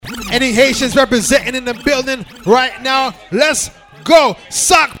Any Haitians representing in the building right now? Let's go.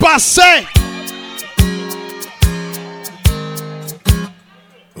 Sac passe.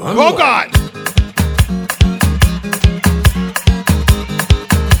 Oh God.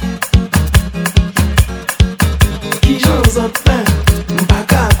 Qui j'en ai fait, m'pas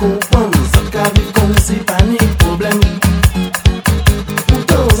qu'à comprendre, ça qu'à vivre comme si pas ni problème.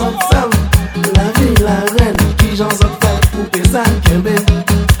 Pourtant j'en sais, la vie la reine, qui j'en ai fait pour que ça kembe.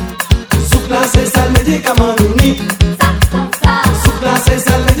 Sous place c'est ça le médicament nous ni. Sous place c'est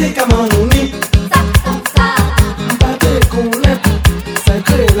ça le médicament nous ni. M'pas te connaître, ça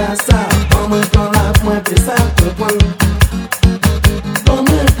crée la ça, en même temps la point que ça comprendre. Dans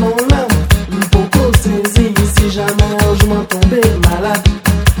mes plans là, m'poco saisi si jamais je m'en tombé malade.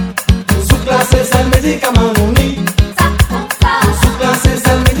 Sous place c'est ça le médicament nous ni. Sous place c'est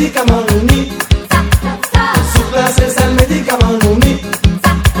ça le médicament nous ni. Sous place c'est ça le médicament nous ni.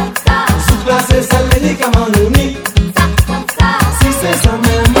 Sous place c'est ça le médicament nous ni. Si c'est ça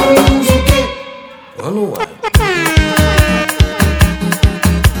même on nous ouké, on nous voit.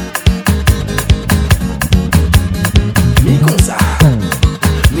 Mi comme ça,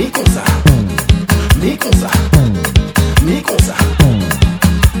 mi comme ça, mi comme ça, mi comme ça,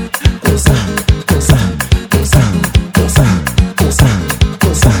 comme ça, comme ça, comme ça, comme ça, comme ça,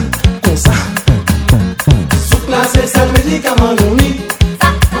 comme ça, comme ça. Sous place c'est ça le médicament nous ni.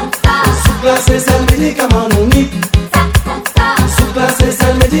 Sous place c'est ça le médicament nous ni. Sous place c'est ça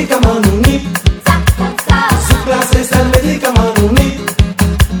le médicament nous ni. Sous place c'est ça le médicament nous ni.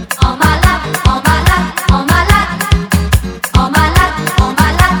 En malade, en malade, en malade. En malade, en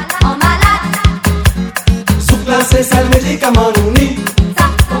malade, en malade. Sous place c'est ça le médicament nous ni.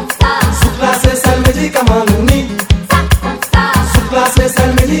 Sous place c'est ça le médicament nous ni. Sous place c'est ça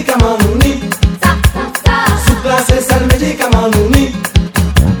le médicament nous ni. Sous place c'est ça le médicament nous ni.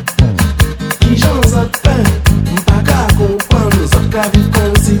 Qui j'en ai fait, m'pas qu'à comprendre, ça qu'à vivre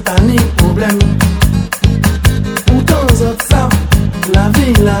comme si pas ni problème. Pourtant j'en ça, la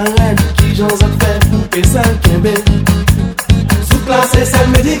vie la reine, qui j'en ai fait pour que ça kembe. Sous place c'est ça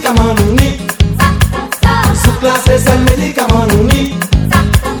le médicament nous ni. Sous place c'est ça le médicament nous ni.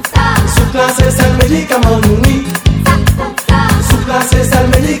 Sous place c'est ça le médicament nous ni. Sous place c'est ça le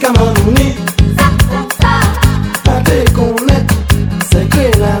médicament nous ni. Pas te connaître, c'est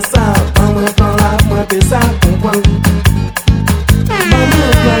que la ça, en même temps la moi que ça comprendre. En même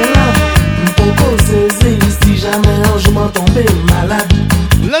temps là, m'poco saisi si jamais un jour m'en tombé malade.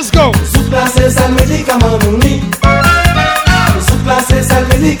 Let's go. Sous place c'est ça le médicament nous ni. Sous place c'est ça le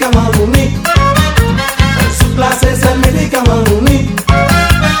médicament nous ni. Sous place c'est ça le médicament nous ni.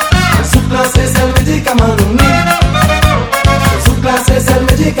 Sous place c'est ça le médicament nous ni. Sous place c'est ça le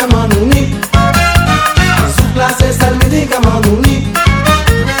médicament nous ni. Sous place c'est ça le médicament nous ni.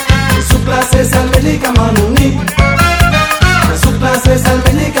 Sous place c'est ça le médicament nous ni. Sous place c'est ça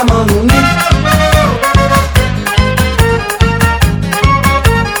le médicament nous ni.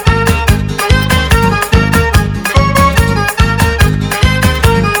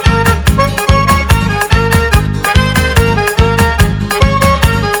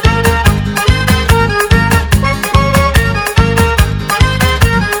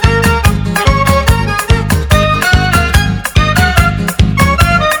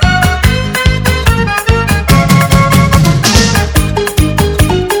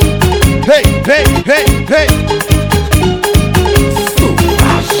 Hey, hey, hey, hey.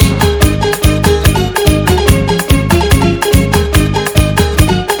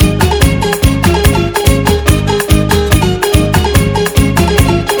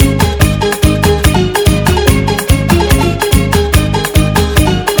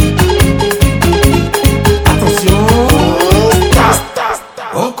 Attention,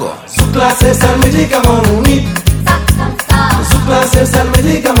 encore. Sous place c'est ça le médicament nous ni. Sous place c'est ça le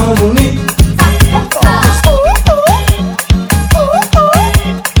médicament nous ni.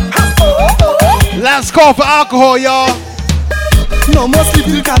 Last call for alcohol, y'all. No more sleep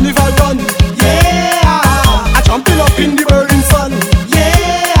till carnival done. Yeah, I jumping up in the burning sun.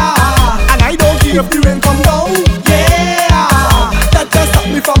 Yeah, and I don't care if the rain come down. Yeah, that just stop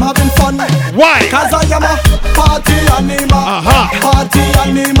me from having fun. Why? Cause I am a party animal. Party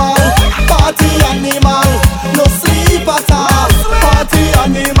animal. Party animal. No sleep at all. Party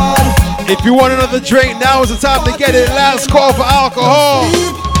animal. If you want another drink, now is the time to get it. Last call for alcohol.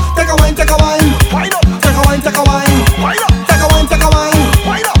 Take a wine, take a wine. Wind up. Take a wine, take a wine. Wind up. Take a wine, take a wine.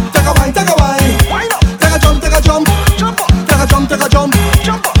 Wind up. Take a wine, take a wine. Wind up. Take a jump, take a jump. Jump up. Take a jump, take a jump.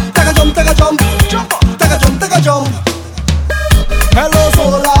 Jump up. Take a jump, take a jump. Jump up. Take a jump, take a jump. Hello,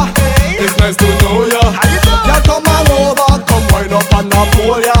 Sola. It's nice to know ya. How you doing? Yeah, come on over. Come wind up on the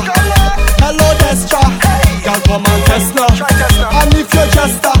pole, yeah. hello Destra. Girl, come and test now. And if you're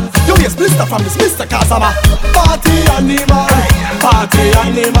jester, you yes, blister from this Mr. Kasama. Party animal, party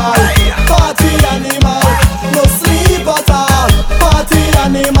animal, party animal. No sleep at all. Party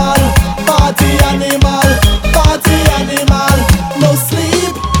animal, party animal, party animal. No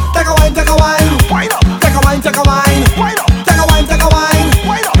sleep. Take a wine, take a wine. Wind up. Take a wine, take a wine. Wind up. Take a wine, take a wine.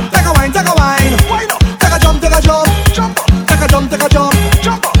 Wind up. Take a wine, take a wine. Wind up. Take a jump, take a jump. Jump up. Take a jump, take a jump.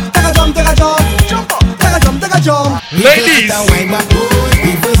 Jump up. Take a jump, take a jump. Jump up. Take a jump, take a jump. Ladies,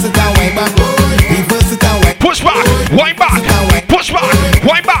 push back, wind back, push back,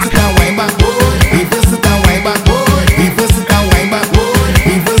 wind back.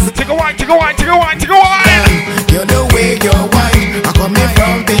 Take a wine, take a wine, take a wine, take a wine. You know where you're wine. I come in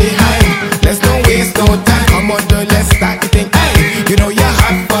from behind. Let's don't waste no time. Come on, let's start the thing. Hey, you know you're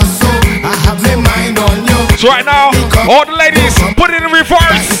hot for so. I have my mind on you. So right now, all the ladies, put it in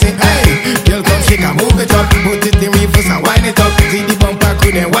reverse. Hey, girl, come shake and move it up. Put it in reverse and wind it up. See the bumper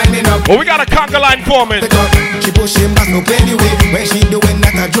couldn't wind it up. Oh, we got a conga line forming. She pushing back, no play anyway. When she doing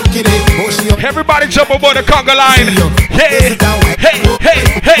that, I joke it. Oh, she up. Everybody jump aboard the conga line. Hey, hey, hey,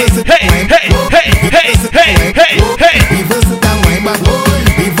 hey, hey, hey, hey, hey, hey, hey, hey. Reverse it and wind back.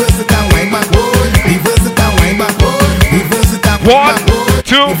 Reverse it and wind back. Reverse it and wind back. Reverse it and wind back.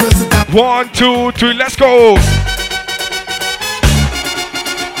 1, 2, 3, let's go.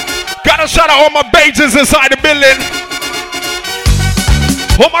 Gotta shout out all my bases inside the building.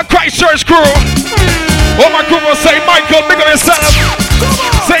 All my Christchurch crew. All my crew will say, Michael, big up yourself.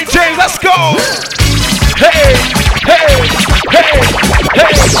 St. James, let's go. Hey, hey, hey,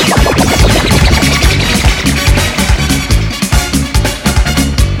 hey.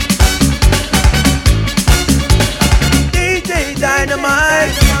 DJ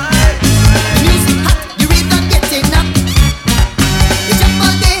Dynamite. Music hot, you rhythm getting up. You jump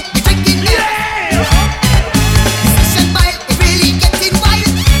all day, you drinking milk. Session vibe, it really getting wild.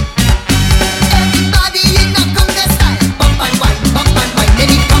 Everybody in a conga style. Bump and wine,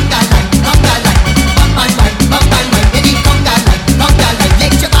 any conga line, bump and wine, any conga line.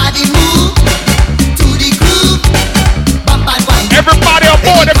 Let your body move to the groove. Bump and wine. Everybody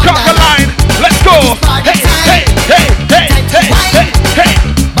aboard the conga line. Let's go. Hey, hey, hey, hey, hey, hey, hey.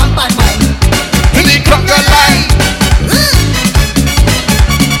 Bump and wine, The conga line.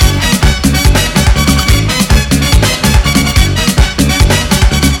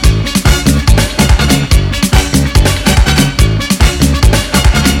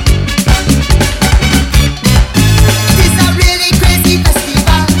 It is a really crazy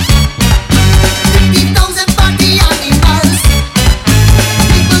festival. 50,000 party animals.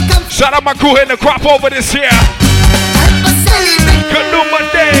 People come Shout out my crew in the crop over this year. help us celebrate. Good do my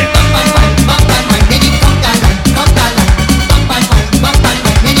day. Bump and wine, any conga line. Bump and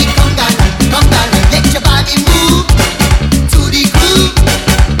wine, any conga line. Let your body move to the groove.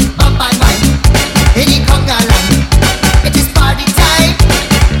 Bump and wine, any conga line. It is party time,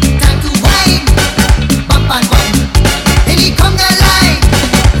 time to wine. Bump and wine, any conga line.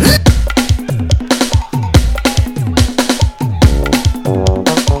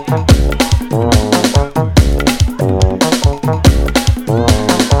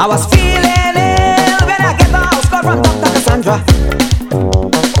 I was feeling ill when I get the house call from Dr. Cassandra.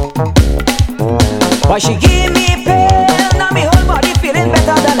 But she gave me pill, now me whole body feeling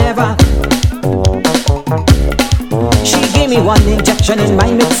better than ever. She gave me one injection in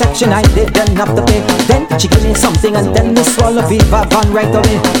my midsection, I didn't have to pay. Then she gave me something and then me swallow fever gone right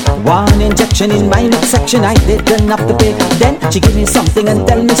away. One injection in my midsection, I didn't have to pay. Then she gave me something and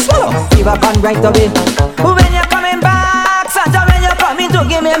then me swallow fever gone right away. When you're coming back, Santa, when you're coming to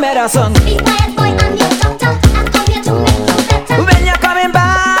give me medicine. Be quiet, boy, I'm your doctor. I come here to make you better. When you're coming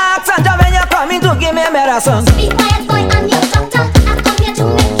back, Santa, when you're coming to give me medicine. Be quiet, boy, I'm your doctor. I come here to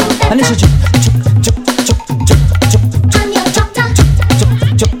make you better. And then she juk, juk, juk, juk, juk, juk, I'm your doctor. juk, juk,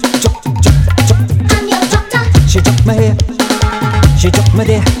 juk, juk, juk. I'm your doctor. She took my hair, she took my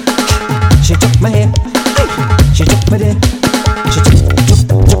there, she took my hair, she took my there, she took, juk,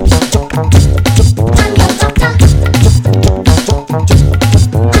 juk, juk, juk, juk, I'm your doctor.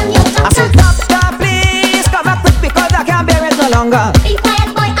 I'm your I said, doctor. doctor, please come back quick because I can't bear it no longer. Be quiet,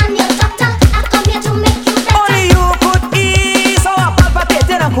 boy, I'm your doctor. I come here to make you better. Only you could ease how I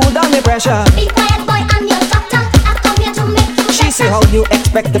palpitated and cool down my pressure. Be quiet, boy, I'm your doctor. I come here to make you better. She say, how you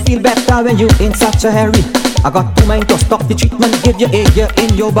expect to feel better when you in such a hurry? I got two mind to stop the treatment, give you air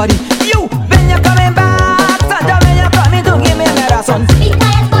in your body. You, when you're coming back, Santa, when you're coming to give me medicine. Be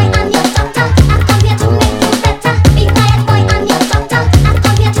quiet, boy, I'm your doctor. I come here to make you better. Be quiet, boy, I'm your doctor. I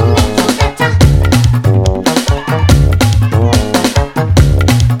come here to make you better.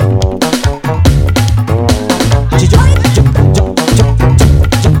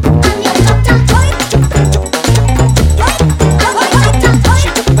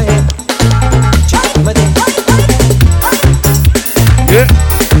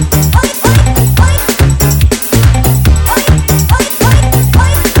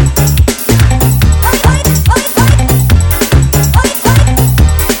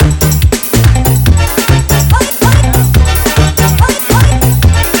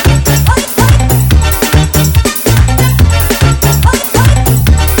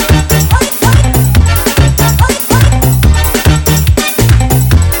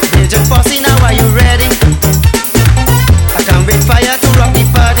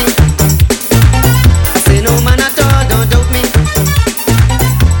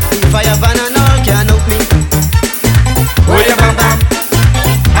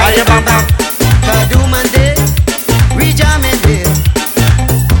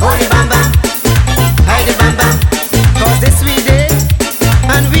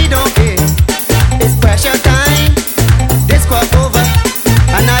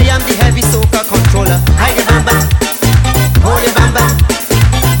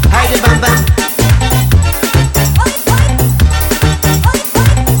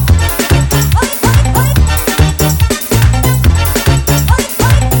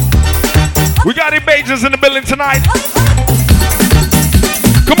 tonight.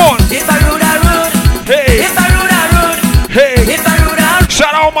 Come on. If I rude, I rude. Hey. If I rude, I rude. Hey. If I rude, I rude.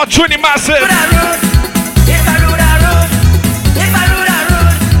 Shout out my Trini Massive. If I rude, I rude. If I rude, I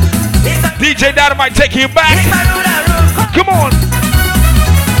rude. If I DJ Dynamite take you back. If I rude, I rude. Come on.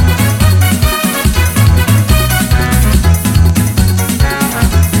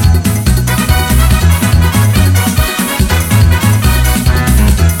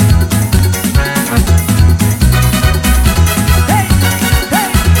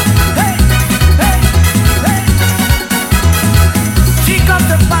 She comes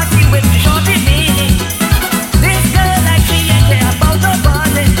to party with the shorty meaning. This girl like she ain't care about the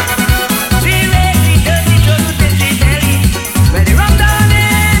body. She ready, dirty, just to she telly. Ready, run down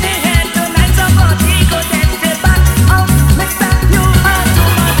in the head tonight. Somebody go take the back out. Mister, you are too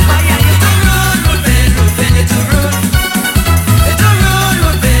much fire. You too rude, it's too rude. It's too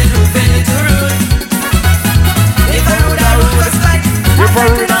rude, it's too rude. If I rude, I rude was like. If I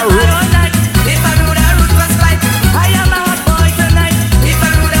rude, I rude. If I rude, I rude was like. I am a hot boy tonight. If I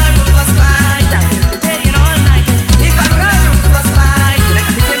rude, I rude was like. I'm staying all night. If I rude, I rude was like.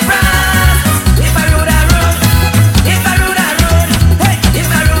 Let's take it right. If I rude, I rude. If I rude, I rude. Hey, if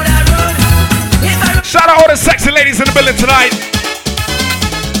I rude, I rude. If I rude. Shout out all the sexy ladies in the building tonight.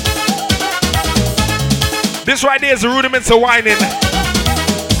 This right there is the rudiments of whining.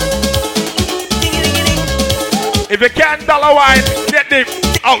 If you can't dollar wine, get them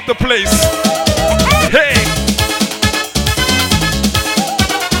out the place. Hey.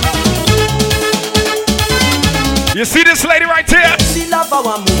 You see this lady right here? She love how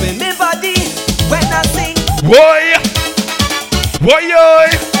I'm moving my body when I sing. Boy. Boy, boy.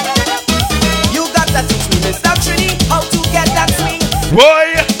 You got to teach me, Mr. Trini, how to get that swing.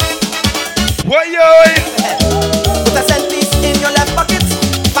 Boy. Boy, boy. Put a cent piece in your left pocket,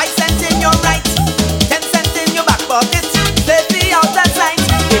 5 cents in your right, 10 cents in your back pocket. Play the outside,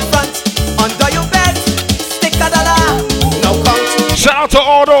 in front, under your bed, stick a dollar. Now count. Shout out to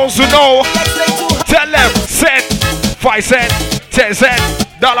all those who know. Next way to Tell them cent, 5 cent, 10 cent,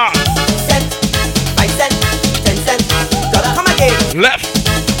 dollar. cent, 5 cents, 10 cents, dollar. Come again. Left,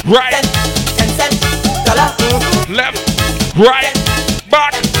 right, 10 cents, dollar. left, right,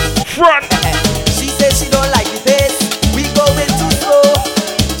 back, front. She says she don't like the pace. We going too slow.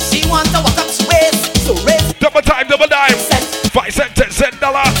 She wants to walk up to waist. So raise Double time, double dime. cent, 5 cent, 10 cent,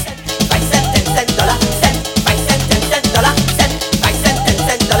 dollar. 5 cents, 10 cents, dollar. Cent, 5 cents, 10 cents, dollar. Cent, 5 cents, 10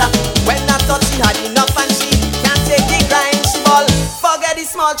 cents, dollar. When I thought she had enough and she can't take the grind, she ball. Forget the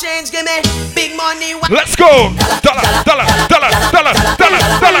small change, give me big money. Let's go. Dollar, dollar, dollar, dollar, dollar,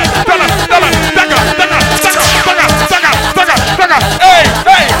 dollar, dollar, dollar, dollar. Dagger, dagger, dagger, dagger, dagger, dagger, dagger. Hey,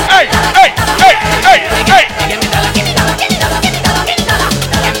 hey, hey, hey, hey, hey, hey. Give me dollar, give me dollar, give me dollar, give me dollar, give me dollar.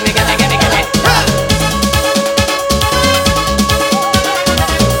 Give me, give me, give me, give me.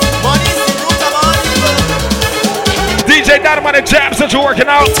 Money's the root of all evil. DJ Dynamite and Jams that you're working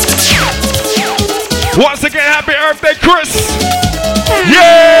out. Once again, happy birthday, Chris.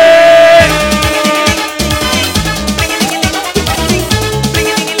 Yeah.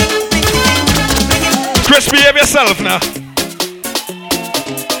 Chris, behave yourself now.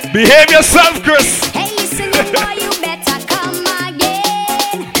 Behave yourself, Chris. Hey, listen, boy, you better come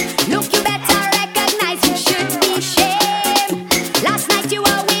again. Look, you better recognize you should be shamed. Last night you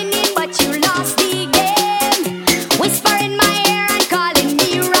were winning, but you lost the game. Whisper in my ear and calling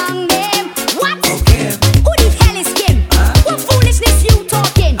me wrong name. What? Who the hell is Kim? What foolishness you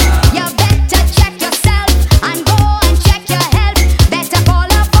talking? You better check yourself and go and check your health. Better call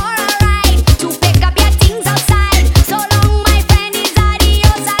her for a ride to pick up your things outside. So long, my friend, is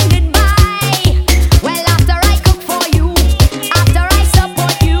adios and goodbye. Well, after I cook for you, after I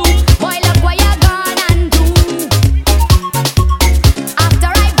support you, boy, look what you gonna do.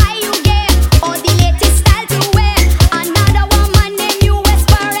 After I buy you gear or the latest style to wear, another woman in you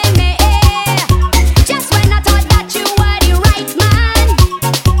whisper in my ear. Just when I thought that you were the right man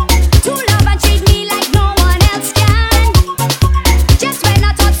to love and treat me like no one else can. Just when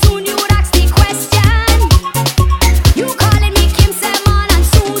I thought soon you'd ask the question, you calling me Kim, Simon, and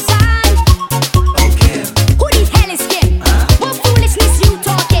Susan. Who the hell is Kim? What foolishness you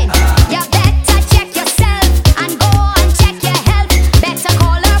talking? You better check yourself and go and check your health. Better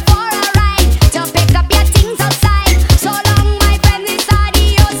call her for a ride to pick up your things outside. So long, my friend, it's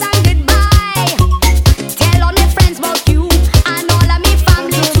adios and goodbye. Tell all my friends about you and all of me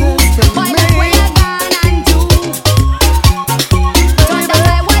family too. Boy, look what you gonna do. Thought that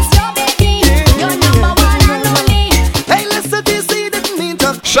I was your baby, your number one and only. Hey, listen, this didn't mean to.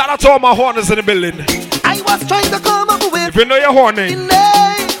 Shout out to all my horners in the building. I was trying to come up with If you know you're horny, a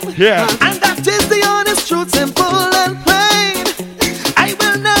name. yeah. And that is the honest truth simple and plain. I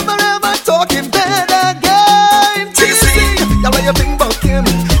will never ever talk him bad again. TC, y'all what you think about him?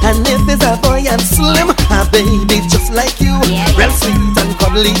 And if it's a boy and slim, a baby just like you, real sweet and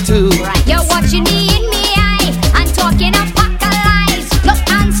cuddly too. Right. You're watching me in me eye and talking a pack of lies. Look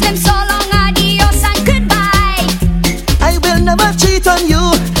and slim, so long, adios and goodbye. I will never cheat on you.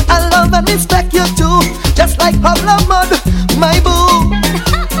 I love and respect you too, just like Pablo Mud, my boo.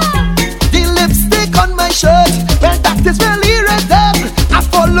 The lipstick on my shirt, well that is really red. I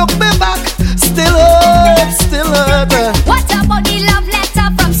fall look me back, still hurt, still hurt. What about the love letter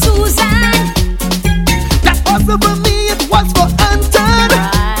from Susan? That wasn't for me, it was for Anton.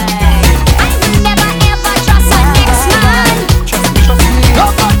 I will never ever trust a next man.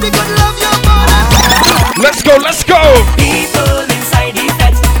 Nobody could love you more. Let's go, let's go. People inside the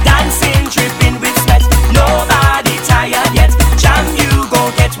fete, dancing, dripping with sweat. Nobody tired yet. Jam you go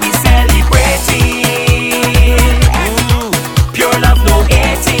get, we celebrating. Pure love, no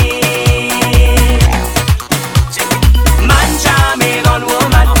hating. Man jamming on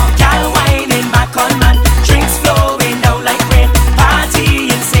woman, gal whining back on man. Drinks flowing down like rain.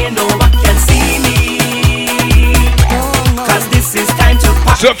 Partying, say no one can see me. Cause this is time to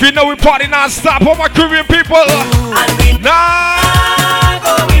party. So if you know we party non-stop, all my Caribbean people, And we nah.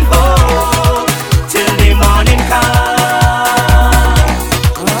 going home till the morning come.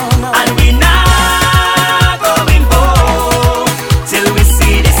 And we not going home till we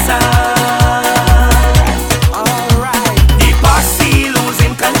see the sun. Alright. The posse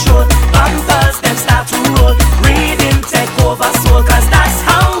losing control. Bumpers them start to roll. Rhythm take over soul. Cause that's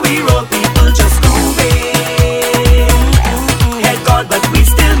how we roll. People just moving. Head gone but we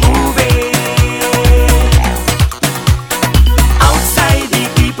still moving. Outside the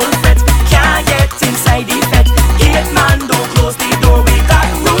people fret, can't get inside the fete. Gate man don't close the door, we got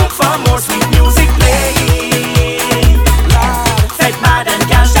room for more sweet music playing. Fete mad and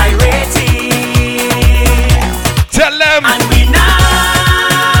gal gyrating. Tell them And we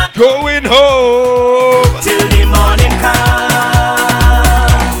not going home. till the morning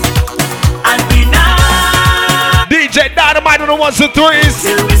come. And we not DJ Dynamite on the ones and threes.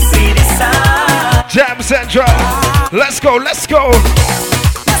 till we see the sun. Jam Central. Let's go, let's go. Up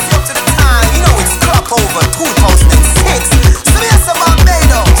to the time, you know it's crop over 2006. So there's some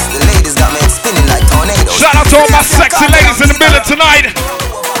Barbados. The ladies got me spinning like tornadoes. Shout out to all my sexy ladies in the building tonight.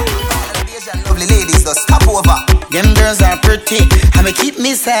 Asian lovely ladies, just stop over. Them girls are pretty, and they keep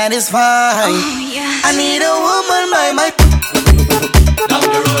me satisfied. I need a woman by my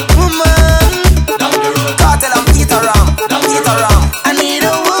woman. Cartel and Peter Ram, Peter Ram. I need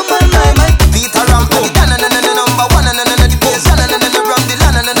a woman by my Peter Ram. I need number one, the bass, rum the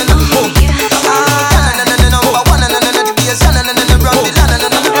land, number one, the bass, rum the land.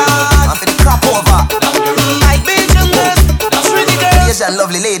 I'm for the crop over. My Belgian girls, pretty girls, Asian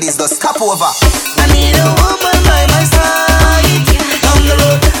lovely ladies, just stop over. I need a woman by my side. Down the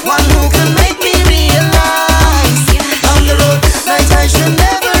road, one who can make me realize. Down the road, that I should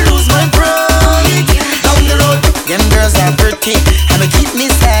never lose my pride. Down the road, them girls are pretty, and they keep me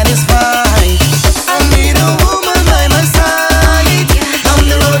satisfied. I need a woman by my side. Down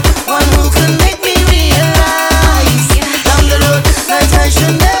the road, one who can make me realize. Down the road, that I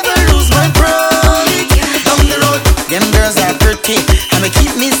should never lose my pride. Down the road, them girls are pretty, and they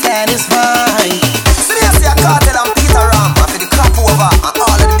keep me satisfied. So they say a Cartel and Peter Ram, I feel the crap over, and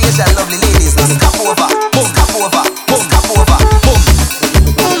all of the Asian lovely ladies, just stop over, stop over, stop over.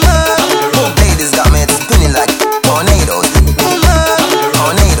 Woman, ladies got me spinning like tornadoes. Woman,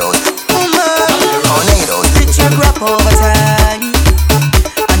 tornadoes. Woman, tornadoes. Picture crap over time,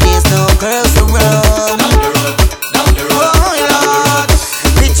 and there's no girls around. Oh Lord,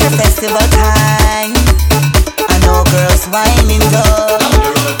 picture festival time, and no girls whining down.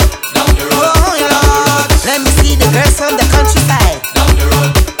 Oh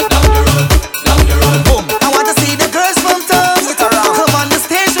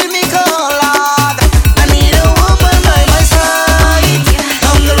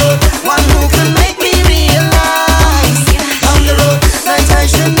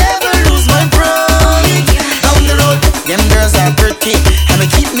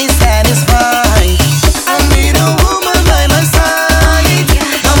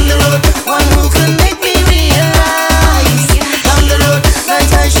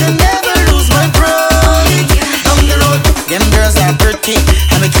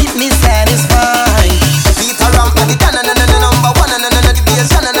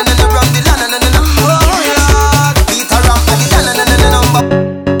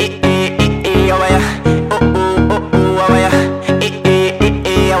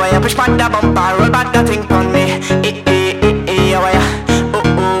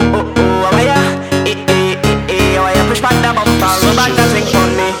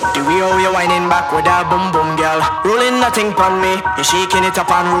that thing pon me. You shaking it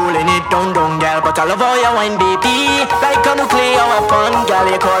up and rolling it down, girl. But I love how you wine, baby. Like a nuclear weapon, girl,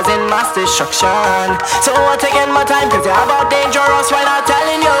 you're causing mass destruction. So I'm taking my time, cause you're about dangerous while I'm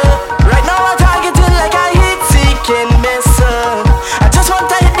telling you. Right now I'm targeting like a heat-seeking missile. I just want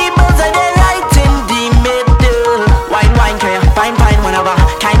to hit the bullseye, they right in the middle. Wine, can you fine, whenever.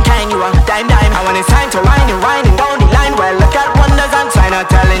 Kind, you are dime. And when it's time to wine, you're winding down the line. Well, look at wonders and sign, I'm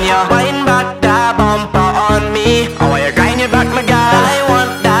telling you. Wine back that bumper on me. I want you grind it back, my girl. I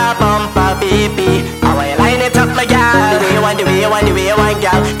want that bumper, baby. I want you line it up, my girl. The way you wine,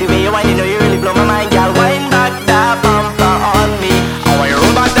 girl. The way you wine, you know you really blow my mind, girl. Wine back that bumper on me. I want you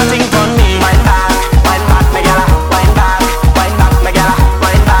roll back that thing on me. Wine back, my girl. Wine back, my girl.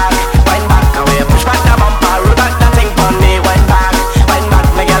 Wine back. I want you push back that bumper, roll back that thing on me. Wine back,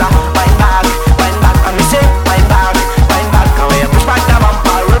 my girl. Wine back. And me say, wine back. I want you push back that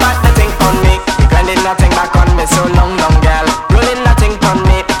bumper, roll back that thing on me. You grinding that thing back on me so long, girl. Rolling that thing on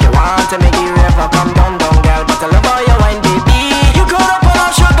me. If you want to make it river come down, girl. But I love how you wine, baby. You could up on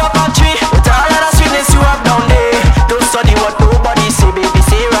a sugar factory with all of that sweetness you have down there. Don't study what nobody say, baby.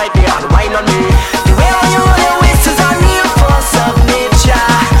 Say right there and wine on me. The way how you roll your waist is a real force of nature.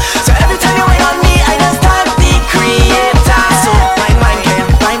 So every time you wine on me, I just start the creator. So wine, can you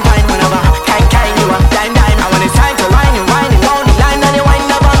fine, whenever. Kind, you are dime. And when it's time to wine, you're winding down the line. And you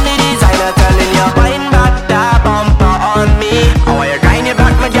wind up on the designer, telling you wine back that bumper on me. I want you grind it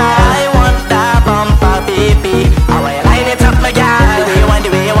back, my girl. I want that bumper, baby. I want you line it up, my girl. The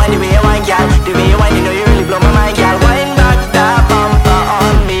way you wine, girl. The way you wine, you know you really blow my mind, girl. Wine back that bumper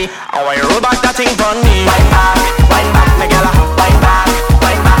on me. I want you roll back that thing on me. Wine back, my girl. Wine back,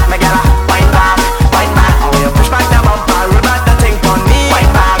 my girl. Wine back. I want you push back that bumper, roll back that thing on me.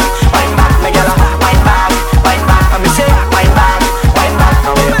 Wine back, my girl. Wine back. And me say, wine back. I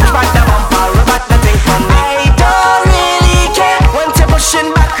want you push back that bumper, roll back that thing on me. I don't really care once you're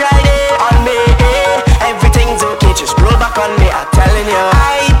pushing back right there on me. Everything's okay, just roll back on me. I'm telling you.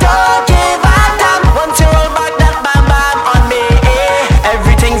 I don't give a damn once you roll back that bam on me.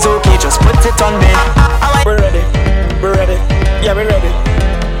 Everything's okay, just put it on me. We're ready, yeah, we're ready.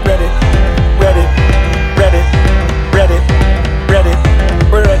 Ready,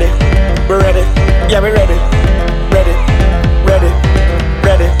 yeah, we're ready.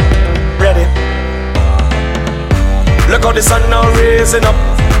 Ready. Look how the sun now raising up,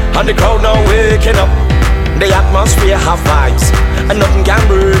 and the crowd now waking up. The atmosphere have vibes, and nothing can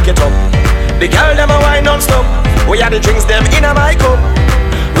break it up. The girl them a wine non-stop. We are the drinks them in a my cup.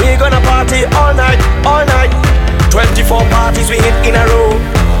 We gonna party all night. 24 parties we hit in a row.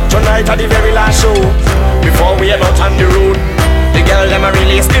 Tonight at the very last show, before we are out on the road. The girl them a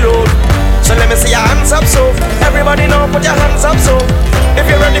release the load. So let me see your hands up, so everybody know, put your hands up, so if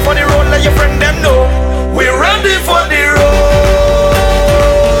you're ready for the road, let your friend them know. We're ready for the road.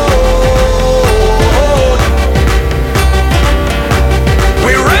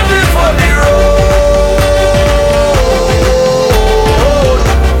 We're ready for the road.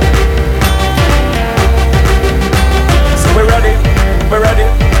 So we're ready,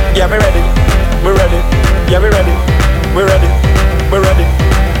 yeah, we're ready, yeah, we're ready, yeah, we're ready.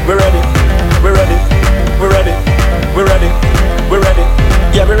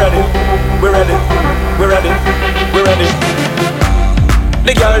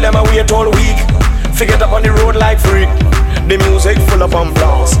 The girl them a wait all week, forget up on the road like freak. The music full of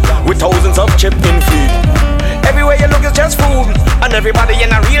applause, with thousands of chipping feet. Everywhere you look is just food, and everybody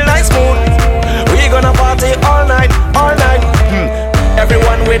in a real nice mood. We gonna party all night.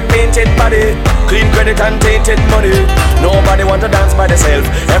 Everyone with painted body, clean credit and tainted money. Nobody want to dance by themselves,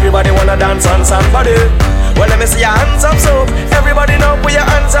 everybody wanna dance on somebody. Well, let me see your hands up, so everybody know, put your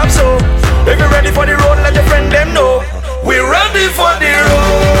hands up, so if you're ready for the road, let your friend them know. We're ready for the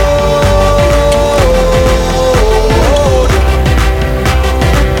road.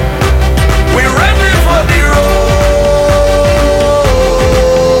 We're ready for the road.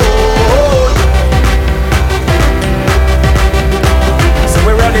 So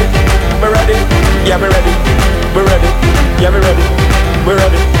we're ready, yeah, we're ready, yeah, we're ready. We're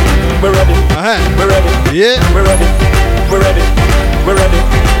ready. Yeah. We're ready.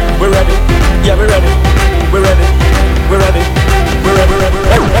 Yeah, we're ready.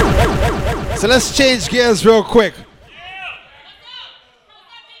 So let's change gears real quick.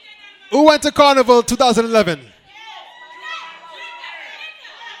 Who went to Carnival 2011?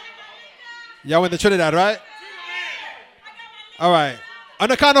 Y'all went to Trinidad, right? All right. On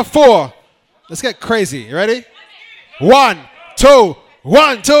the count of 4, let's get crazy. You ready? 1, 2,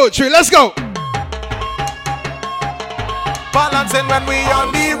 1, 2, 3. Let's go. Balancing when we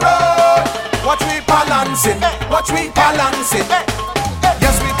on the road. Watch me balancing, watch me balancing.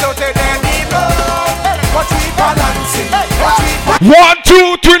 Yes, we totally need love. Watch me balancing, watch me balancing. 1,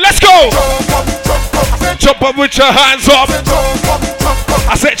 2, 3, let's go. Jump up with your hands up.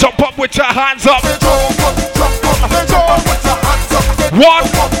 I said jump up with your hands up. 1,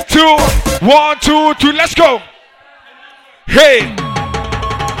 2, 1, 2, 3, let's go. Hey.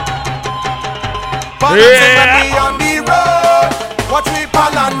 Yeah. On the road. Watch me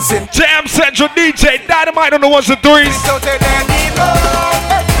balancing. Jam Central DJ Dynamite on the 1s and 3s.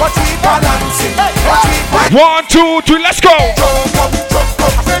 Watch me balancing. 1, 2, 3, let's go.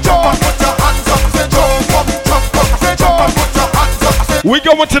 We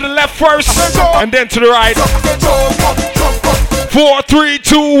going to the left first and then to the right. 4, 3,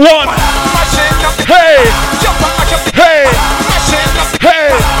 2, 1. Hey! Hey!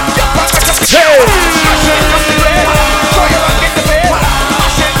 Hey! Hey!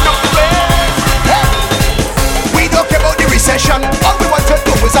 We don't care about the recession. All we want to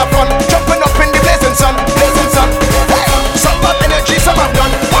do is have fun. Jumping up in the blazing sun. Blazing sun. Hey! Some have energy, some have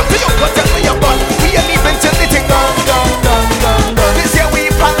none. One to you, go tell me you're fun. We ain't even till the thing done. This year we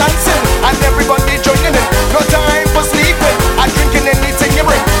balancing and everybody joining in. No time for sleeping. I'm drinking anything you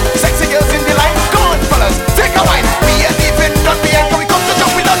bring. Sexy girls in the line. Come on, fellas, take a wine. We ain't even done. We ain't going to come to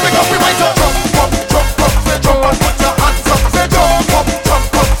jump. We don't pick up. We might jump, jump, jump, jump, jump and put your hands up. Jump, jump,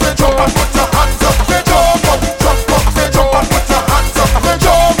 jump, jump and put your hands up. Jump, jump, jump and put your hands up.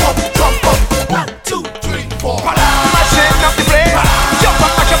 Jump, 1, 2, 3, 4. Mashing up the place. Jump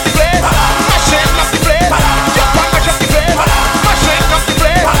and mash up the place. Mashing up the place. Jump and mash up the place. Mashing up the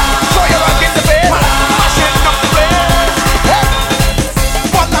place. Show your rock in the face. Mashing up the place. Hey.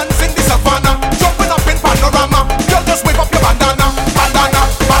 Balance in the savannah. Jumping up in panorama. Girl, just wave up your bandana. Bandana,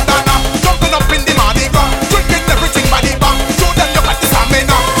 bandana. Jumping up in the Mardi Gras. Drinking everything by the bar. Show them you got the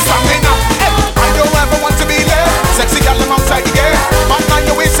stamina. Stamina. Hey. I don't ever want to be there. Sexy girl, I'm outside the game. Man, now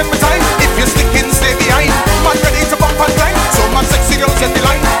you're wasting my time. If you're sticking, stay behind. Man, ready to bump and climb. So much sexy girls in the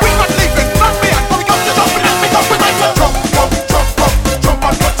line. We're not leaving, not behind. But we got to jump and let me go. We might jump, jump, jump, jump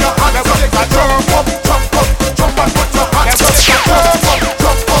and put your hands up. Jump, jump, jump and put your hands up. Jump,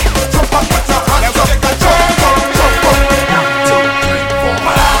 jump, jump and put your hands up. Jump, jump, 1, 2, 3, 4.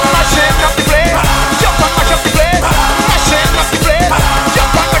 Mashing up the place. Jump and mash up the place. Mashing up the place.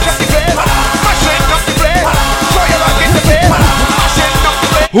 Jump and mash up the place. Mashing up the place. Show your rock in the face. Mashing up the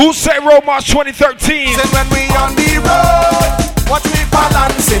place. Who say Road March 2013? When we on the road, watch me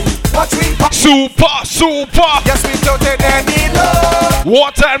balancing, watch me Super, super. yes, we totally need love.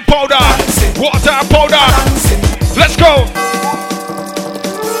 Water and powder. Water and powder. Let's go.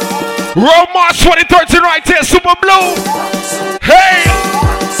 Road March 2013 right here. Super Blue. Hey.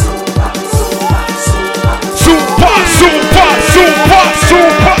 Super, super, super,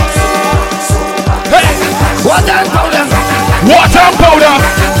 super. Hey. Water and powder. Water and powder.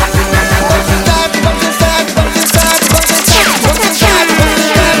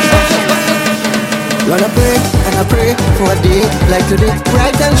 Lord, I pray and I pray for a day like today,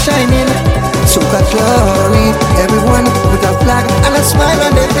 bright and shining. Super glory, everyone with a flag and a smile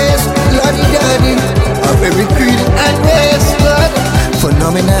on their face. Lordy daddy, of every creed and race, Lord.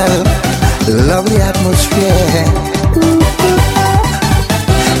 Phenomenal, lovely atmosphere.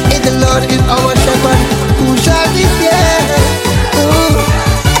 If the Lord is our shepherd, who shall be feared?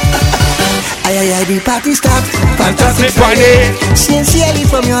 The party start, fantastic Friday. Sincerely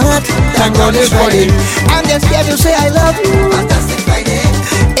from your heart, thank God it's Friday. I'm just here to say I love you. Fantastic Friday.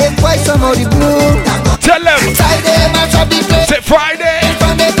 If why somebody blue, tell them. Friday, match up the place. Say Friday.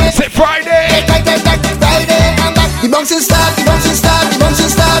 Say Friday. Friday, I'm back. The bouncing start, the bouncing start, the bouncing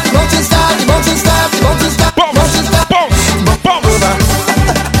start, the bouncing start, the bouncing start, the bouncing start, the bouncing start. Bounce.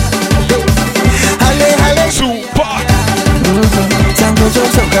 Halle, halle. Super. Tango,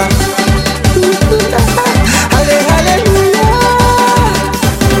 soca. Hallelujah.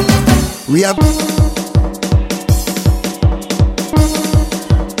 We are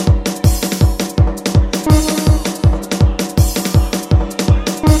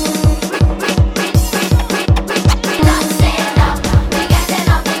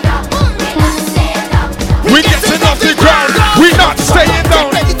we getting off the ground. We not staying down.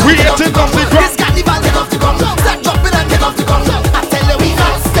 We getting off the ground.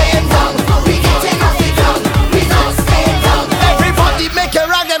 everybody make a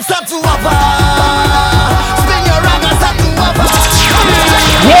rock and start to wobble.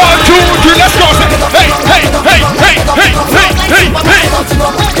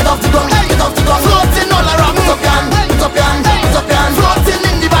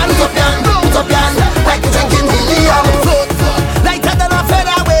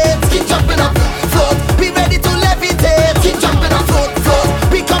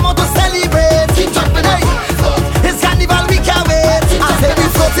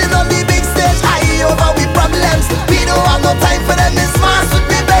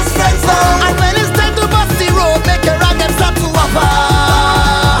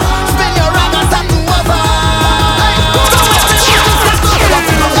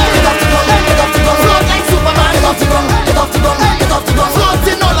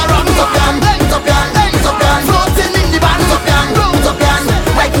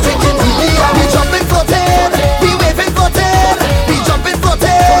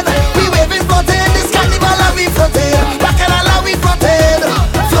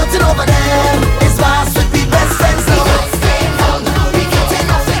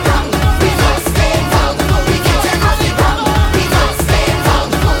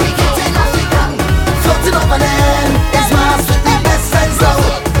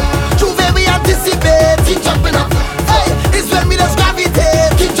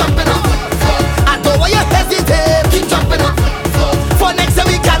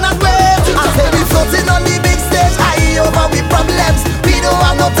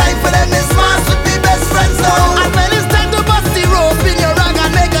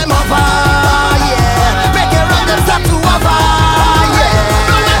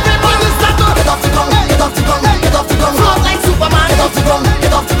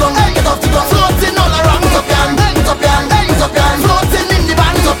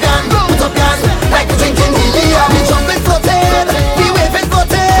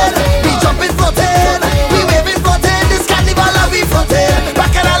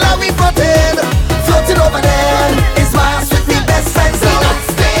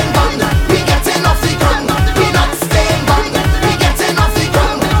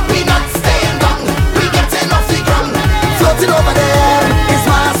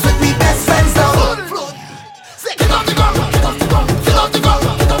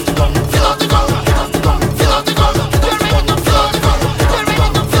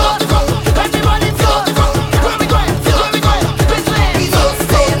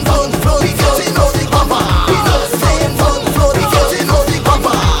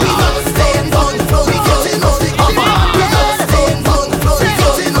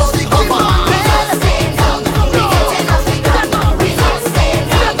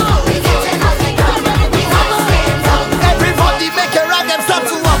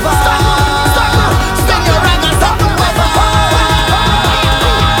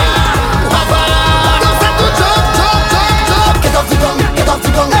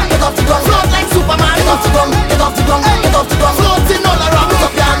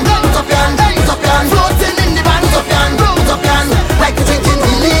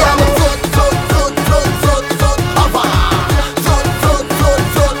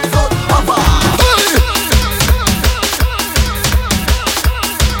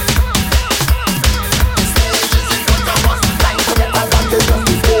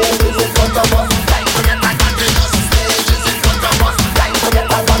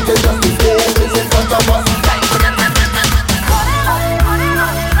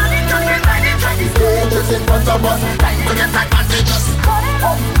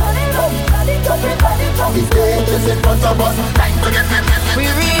 is in front of us. Time to get them. We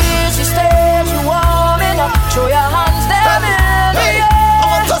reach the stage, you warming up. Throw your hands down in the air. I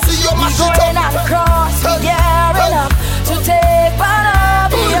want to see you mash it Going up. across, we gearing up to take part of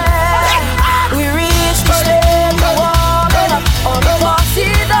the air. We reach the stage, you warming up. All the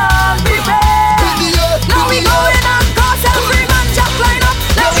bosses on the bed. Now we going across, every man just line up.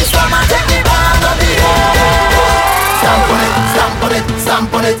 Now we storm and take the band of the air. Stamp on it, stamp on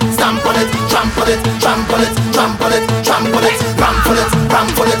it, stamp on it, stamp on it, trample it, trample it, trample it, trample it, rample it,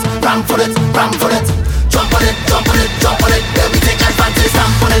 rample it, rample it, rample it, jump on it, jump on it, jump on it. Then we take advantage.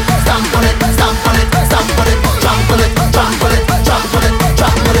 Stamp on it, stamp on it, stamp on it, stamp on it, trample it, trample it, trample it,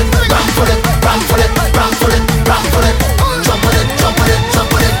 trample it, rample it, rample it, rample it, rample it, jump on it, jump on it,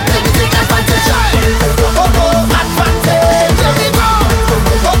 jump on it. Then we take advantage. Oh oh, advantage. There we go.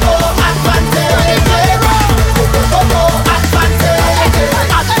 Oh oh, advantage.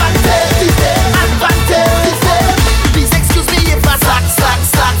 Please excuse me if I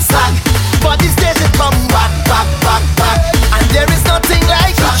slack, but these days it come back, and there is nothing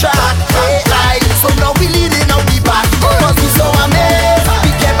like a track, right? So now we leading out the back, cause we so amazed,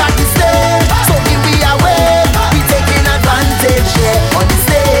 we get back the stage, so here we are with, we taking advantage, yeah, on the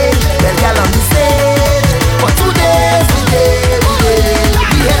stage, well girl on the stage, for 2 days we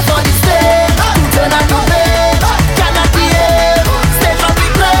head for the stage, to turn on the page, cannot be here, stage on the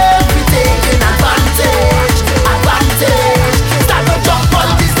plate, we taking advantage, start to jump on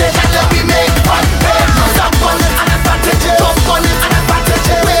the stage and then we make one page, jump on it and advantage, jump on it and advantage,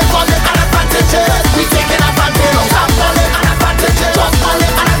 wave on it and advantage, we taking advantage, jump on it and advantage, jump on it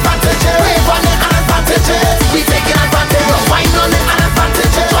and advantage, wave on it and advantage, we taking advantage, wine on it and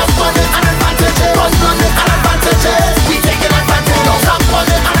advantage, jump on it and advantage, run on it and advantage, we taking advantage, jump on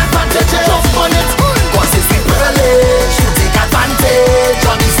it and advantage, jump on it, cause it's the privilege to take advantage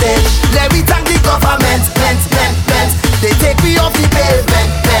on the stage. Let me thank the government, they take me off the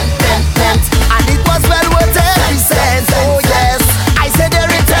pavement, and it was well worth every cent. Oh yes, I said they're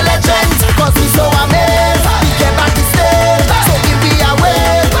intelligent, cause we so amazed, we get back the stage, so here we are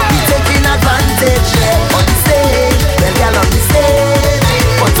with, we taking advantage, yeah, on the stage, well girl on the stage,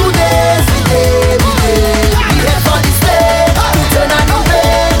 for 2 days we head for the stage, we turn on the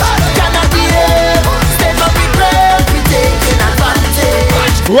page, cannot be here, stage up we break, we taking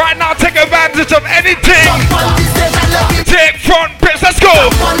advantage. Right now, take advantage of anything. Jump on the stage and let me Take front place, let's go.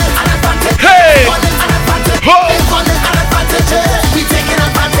 jump on it and advantage, Hey. jump on it and advantage, Ho. wave on it and advantage, we taking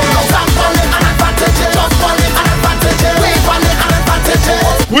advantage, jump on it and advantage, jump on it and advantage, wave on it and advantage,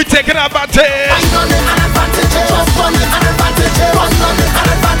 We taking advantage. wine on it and advantage, jump on it and advantage, run on it and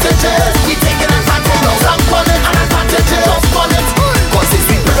advantage, we taking advantage, jump on it and advantage, jump on it, cause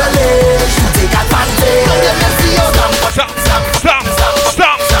it's the privilege to take advantage. Let's see you jump on it.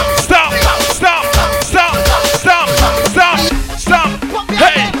 Stop.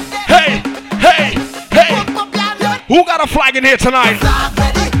 Hey. Who got a flag in here tonight?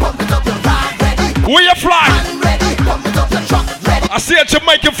 Where your flag? I see a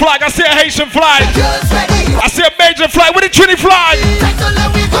Jamaican flag, I see a Haitian flag, I see a major flag, with a Trini flag.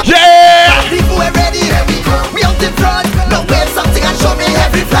 Yeah! People are ready, here we go. We out in front, no wave something and show me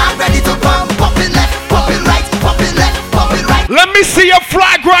every flag ready to pump. Pump it left, pump it right, pump it left, pump it right. Let me see your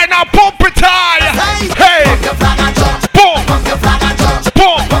flag right now, pump it high. Hey! Pump your flag and jump, Boom! pump your flag and jump,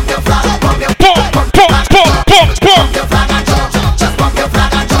 Boom! pump your flag, pump your Boom! Boom! pump your flag and jump, just pump your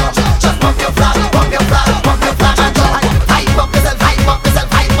flag and jump, just pump your flag, pump your flag, pump your flag and jump. Hype up yourself, hype up yourself,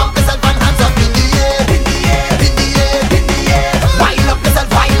 hype up yourself and hands up in the air, in the air, in the air, in the air. Wind up yourself,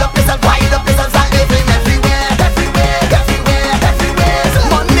 wind up yourself, wind up yourself and living everywhere, everywhere, everywhere, everywhere.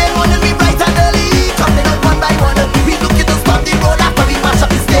 Monday morning we bright and early, jumping out one by one. We looking to stop the road after we mash up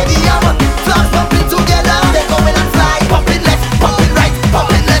the stadium. Flags pumping together.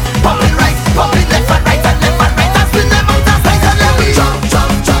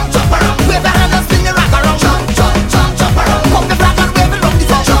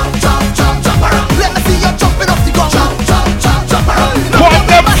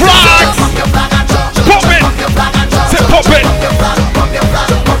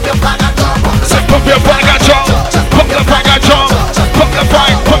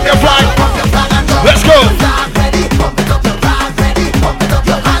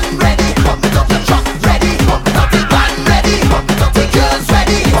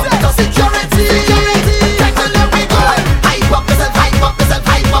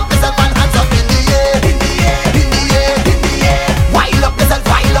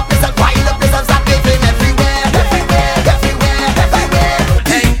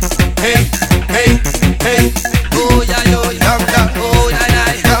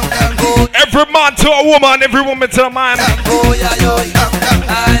 Every man to a woman, every woman to a man. Oh yeah, yo,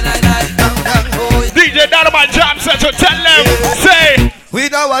 DJ Dynamite Jam Central, tell them, say. we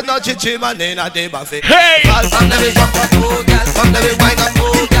don't want no chichi man in a day buffet. Hey! Come let me jump up, oh girl. Come let me wind up,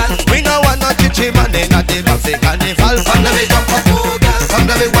 oh girl. We don't want no chichi man in a day buffet. Carnival. Come let me jump up, oh girl. Come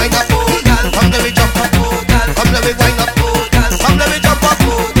let me wind up, oh girl. Come let me jump up, oh girl. Come let me wind up, oh girl. Come let me jump up,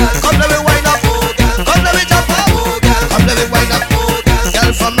 oh girl. Come let me wind up, oh girl. Come let me jump up, oh girl. Come let me wind up, oh girl.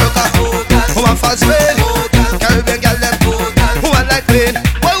 Girl from Merca, oh girl. Who want fast Spain, oh girl. Caribbean girl them, oh girl. Who want like pain?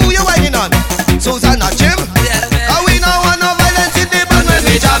 Well, who you whining on? Susanna Jim? Are we now want no violence in the band when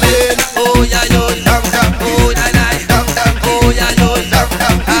we jam in? Oh yeah, yo, dum dum, oh yeah, yeah, dum dum, oh yeah, yo, dum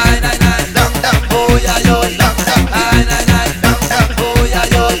dum, ah nah nah, dum dum, oh yeah, yo, dum dum, ah nah nah, dum dum, oh yeah,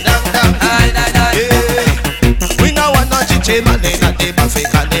 yo, dum dum, ah nah nah. We now want no chichi man in a day buffet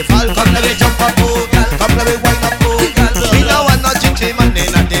carnival. Come let me jump up, oh girl. Come let me wind up, oh girl. We now want no chichi man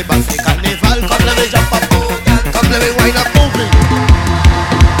in a day buffet carnival. Come let me jump up, oh girl. Come let me wind up, oh girl.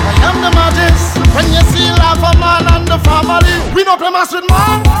 I am the majesty. When you see love a man and the family, we don't play mass with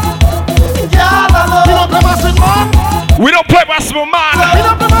man. Yeah, we don't play mass with man. We don't play basketball, man. We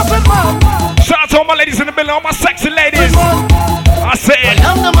don't play mass with man. Shout out to all my ladies in the building, all my sexy ladies. I say I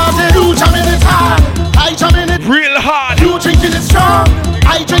am the majesty. You jamming it hard, I jamming it real hard. You drinking it strong,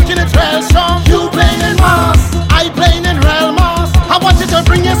 I drinking it real strong. You playing in mass, I playing in real mass. I want you to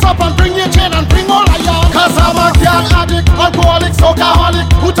bring your up and bring your chain and bring all I am. Cause I'm a girl addict, alcoholic, soccerholic.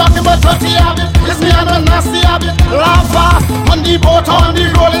 Who talking about dirty habit? It's me and a nasty habit. Laugh fast, on the boat, on the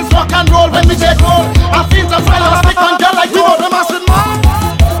rollings, rock and roll when we take roll. I feel the fire, stick on girl like we don't mess with man.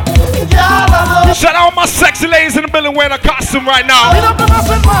 Yeah, Shout out my sexy ladies in the building wearing a costume right now. we don't mess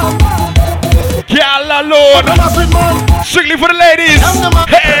with man. Yeah, Lord. Mess with man. Strictly for the ladies.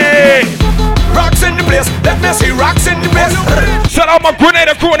 Hey! Rocks in the place, let me see rocks in the place. Shout out my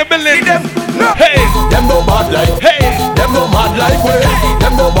Grenada crew in the building. Hey! Them no bad like, Hey! them no mad like we.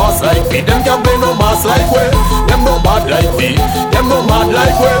 Them no boss like me, them can play no mass like we. Them no bad like me, them no mad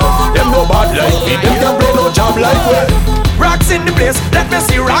like we. Them no bad like me, them can play no job like we. Rocks in the place, let me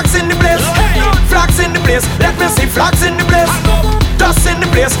see rocks in the place. Flags in the place, let me see flags in the place. Dust in the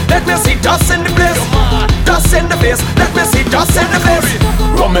place, let me see dust in the place. Dust in the place, let me see dust in the place.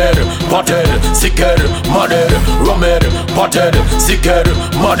 Romer, potter, sicker, mother. Romer, potter, sicker,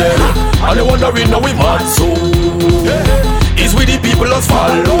 mother. And the wondering now we mad so is with the people us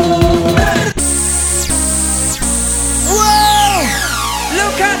follow. Whoa!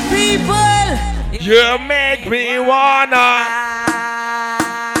 Look at people. You make me wanna.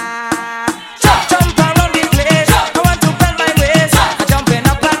 Jump around the place. I want to bend my waist. Jumping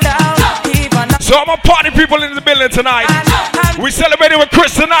up and down. Even So I'm a party people in the building tonight. We celebrating with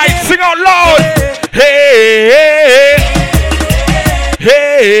Chris tonight. Sing out loud. Hey, hey, hey,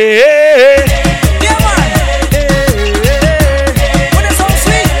 hey, hey. yeah, man. When it's so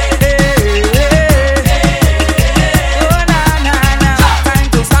sweet. Oh, nah, nah, nah. Time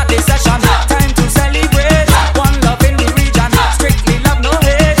to start this session. Time to celebrate. One love in the region. Strictly love, no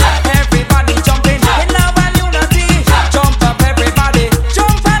hate. Everybody jumping in love and unity. Jump up, everybody.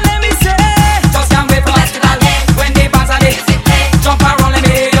 Jump and let me say. Just can't wait for festival. When they pass on it. Jump around, let me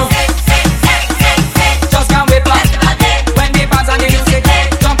hear you. Just can't wait for festival. When they pass on the music.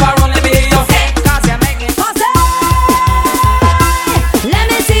 Jump around, let me hear you. Cause you make me pass it. Let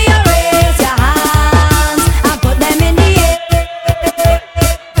me see you raise your hands and put them in the air.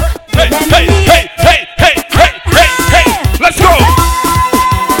 Hey, hey, hey, hey, hey, hey, hey, hey. Let's go.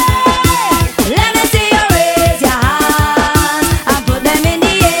 Let me see you raise your hands and put them in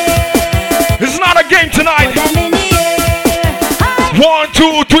the air. It's not a game Put tonight. them in the air. 1,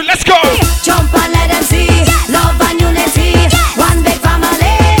 2, 3, let's go. Jump and let them see love and unity. One big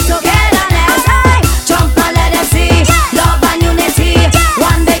family togetherness. Jump and let them see love and unity.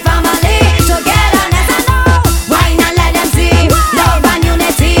 One big family togetherness. Wine and let them see love and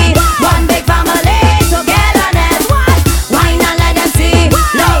unity. One big family togetherness. Wine and let them see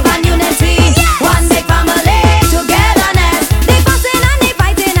love and unity. One big family togetherness. The fussing and the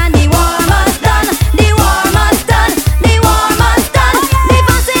fighting and the war must done. The war must done. The war must done. The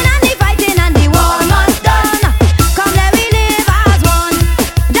fussing and the fighting and the war must done. Come let we live as one.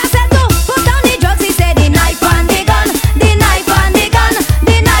 Just said to put down the drugs. He said the knife and the gun. The knife and the gun.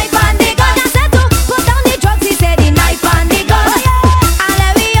 The knife and the gun. Just said to put down the drugs. He said the knife and the gun. And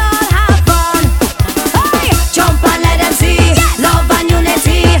let we all have fun. Hey, jump and let them see love and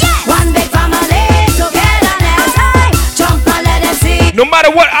unity. One big family togetherness. Hey, jump and let them see No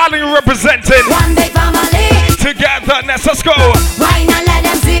matter what island you're representing, one big family. togetherness, let's go. Wine and let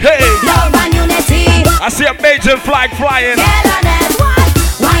them see Hey. love and unity. I see a major flag flying. Togetherness.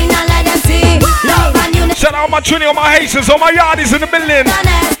 Wine and let them see all my Trini, all my Haitians, all my yardies in the building.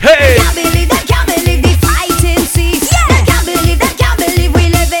 Hey. Can't believe the fighting cease. They can't believe we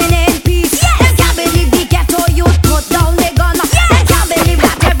living in peace. They can't believe the ghetto youth put down the gun. They can't believe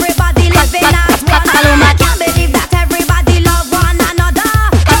that everybody living as one. They can't believe that everybody love one another.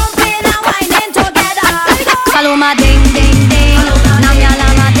 Pumping and whining together. Kaluma ding ding ding. Namya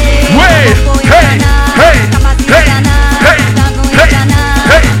lama ding. Hey, hey, hey, hey, hey,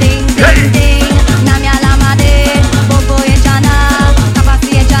 hey, ding ding ding. Namya lama ding. Bobo echana.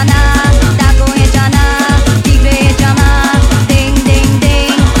 Kapasi echana. Dago echana. Tigre echama. Ding ding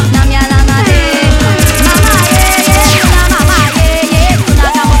ding. Namya lama ding. Mama ye ye. Mama ye ye. Tuna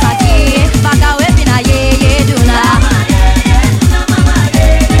kamusaki. Baka wepina ye ye. Tuna.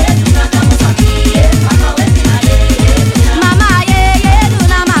 Mama ye ye.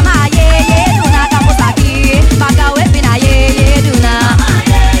 Tuna mama ye ye. Tuna kamusaki. Baka wepina ye ye. Tuna.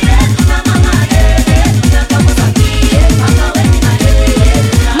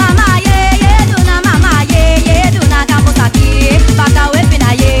 Mama ye ye duna, mama ye ye duna, kamusaki, baka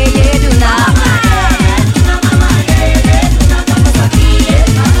wepina ye ye duna.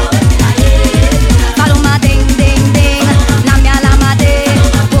 Kaluma ding ding ding, namya lama de,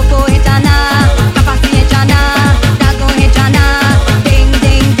 koko echana, kapasi echana, dago echana, ding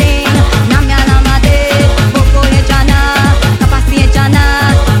ding ding, namya lama de, koko echana, kapasi echana,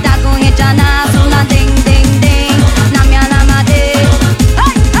 dago echana, suna ding ding ding, namya lama de.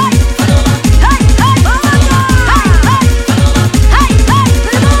 Hey, hey, hey, hey, oh my God. Hey, hey, hey,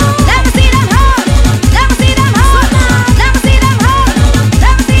 hey. Never see them hurt. Never see them hurt. Never see them hurt.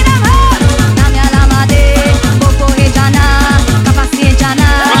 Never see them hurt. Namya lama de, boko echana, kapasi echana,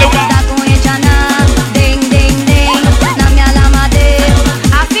 dago echana, ding ding ding. Namya lama de.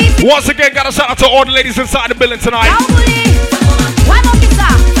 Afifi. Once again, got a shout out to all the ladies inside the building tonight. Kauli. One more pizza.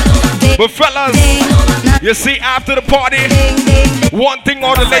 Ding, But fellas, ding, you see, after the party, ding ding ding. one thing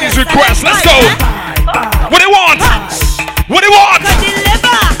all the ladies request. Let's go. What do you want? What do you want?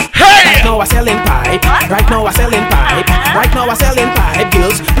 Hey! Right now I selling pipe. Right now I selling pipe. Right now I selling pipe.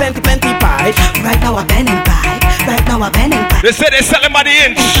 Girls, plenty pipe. Right now I'm bending pipe. Right now I'm bending pipe. They say they're selling by the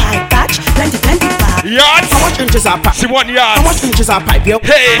inch. Pipe patch, plenty pipe. Yards? How much inches are pipe? She want How much yards. inches are pipe, yo?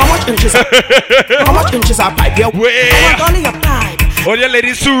 Hey. How much inches are How much inches are pipe, yo? I Where? want all of your pipe. All your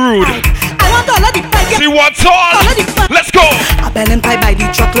ladies too rude. I want all of the pipe. She wants all. Let's go. I bending pipe by the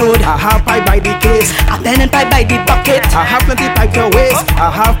truckload. I have pipe by the case. I bending pipe by the bucket. I have plenty pipe your waist. I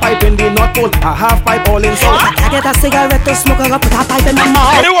have pipe in the North Pole. I have pipe all in South. I get a cigarette to smoke. I put a pipe in my What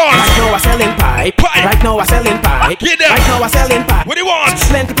mouth. do you want? Right now I selling pipe. Pipe. Right now I selling pipe. Get them. Right now I selling pipe. What do you want?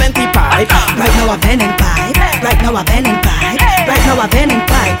 Plenty pipe. Right now I'm bending pipe. Right now I'm bending pipe. Right now I'm bending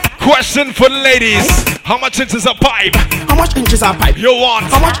pipe. Question for the ladies. How much inches a pipe How much inches are pipe? you want?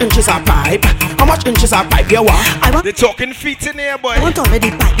 How much inches are pipe? How much inches are pipe you want? I want. They talking feet in here, boy. I want all of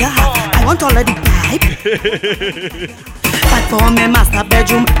the pipe you have. I want all of the pipe. Pipe for my master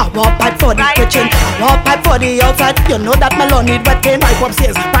bedroom. I want pipe for the kitchen. I want pipe for the outside. You know that melon need wetting. Pipe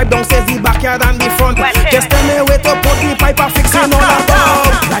upstairs, pipe downstairs, the backyard and the front. Just tell me where to put the pipe. I'm fixing all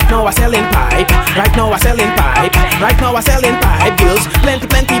above. Right now I selling pipe. Right now I selling pipe. Right now I selling pipe. Girls,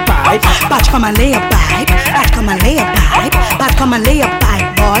 plenty pipe. Batch come and lay a pipe. Batch come and lay a pipe. Batch come and lay a pipe,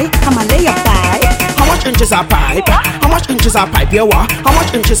 boy. Come and lay a pipe. How much inches are pipe? How much inches are pipe you want? How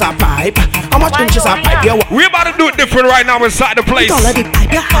much inches are pipe? How much inches are pipe you want? We about to do it different right now inside the place. All of the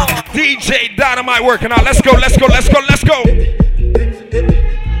pipe you have. DJ Dynamite working out. Let's go, let's go, let's go, let's go.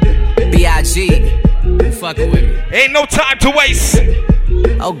 B.I.G. Fucking with me. Ain't no time to waste.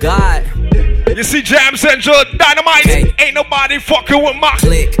 Oh God. You see Jam Central Dynamite. Hey. Ain't nobody fucking with my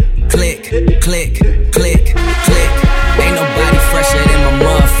Click, click, click, click, click. Ain't nobody fresher than my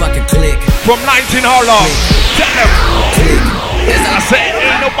motherfucking click. from 19 Harlow. Tell them. Click. As I said,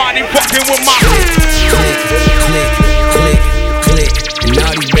 ain't nobody fucking with my Click, click, click, click.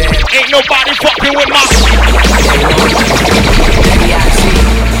 Naughty bad. Ain't nobody fucking with my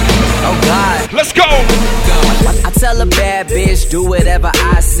Oh God. Let's go. I tell a bad bitch, do whatever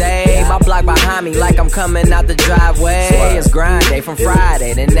I say. My block behind me like I'm coming out the driveway. It's grind day from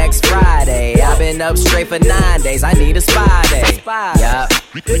Friday to next Friday. I've been up straight for 9 days. I need a spy day. Yup.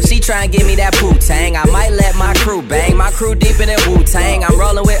 She tryna give me that Wu-Tang. I might let my crew bang. My crew deep in that Wu-Tang. I'm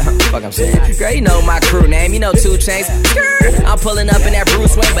rolling with fuck I'm saying. Girl, you know my crew name. You know 2 Chainz. I'm pulling up in that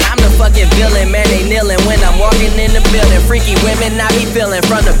Bruce Wayne, but I'm the fucking villain. Man, they kneeling when I'm walking in the building. Freaky women I be feeling.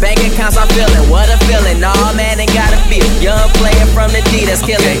 From the bank accounts I'm feeling. What a feeling. Nah, man, ain't gotta feel. Young player from the D that's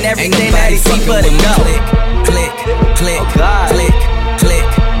killing everything that he see but it go. Click, click, click, click, click.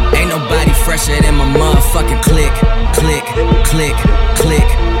 Ain't nobody fresher than my motherfucking click, click, click, click,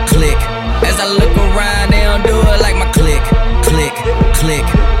 click. As I look around, they don't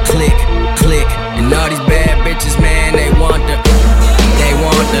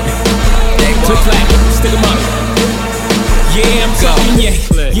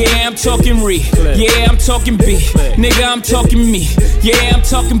I'm talking re. Yeah, I'm talking B. Nigga, I'm talking me. Yeah, I'm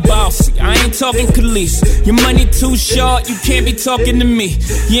talking bossy. I ain't talking Khalees. Your money too short, you can't be talking to me.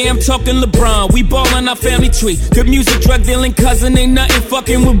 Yeah, I'm talking LeBron. We ballin' our family tree. Good music, drug dealing cousin, ain't nothing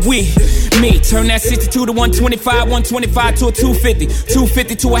fucking with we. Me, turn that 62 to 125, 125 to a 250.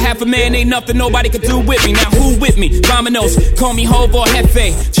 250 to a half a man, ain't nothing nobody could do with me. Now who with me? Dominoes, call me Hov or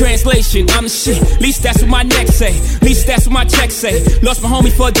Hefe. Translation, I'm the shit. Least that's what my neck say. Least that's what my check say. Lost my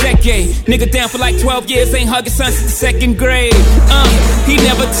homie for a decade. Nigga down for like 12 years, ain't hugging son since the 2nd grade. He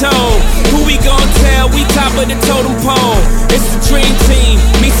never told. Who we gon' tell? We top of the totem pole. It's the dream team,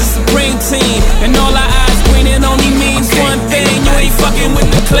 meets the supreme team. And all our eyes green, it only means one thing. You ain't fucking with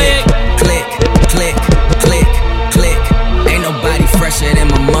the click. Click, click, click, click. Ain't nobody fresher than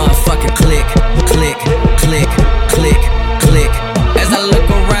my motherfucking click. Click, click, click, click. As I look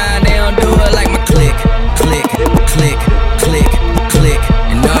around, they don't do it like my click. Click, click, click, click.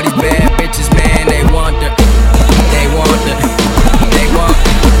 And all these bad bitches, man, they want the. They want the. They want.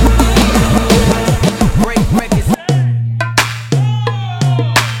 Break records.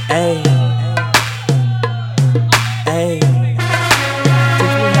 Hey. Hey.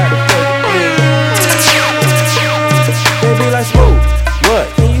 They be like, Smooth, what?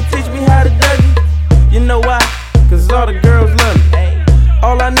 Can you teach me how to Dougie? You know why? Cause all the girls love me.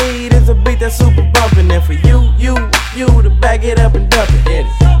 All I need is a beat that's super bumpin'. And for you to back it up and dump it.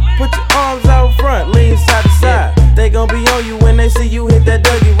 Put your arms out front, lean side to side. They gon' be on you when they see you hit that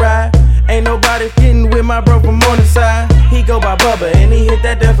Dougie ride. Ain't nobody getting with my bro from Morningside. He go by Bubba and he hit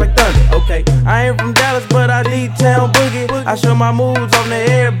that dance like thunder. Okay, I ain't from Dallas, but I lead town boogie. I show my moves on to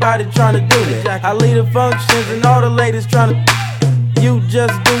everybody tryna do me. I lead the functions and all the ladies tryna. You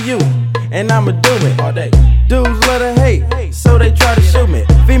just do you, and I'ma do it all day. Dudes love to hate, so they try to shoot me.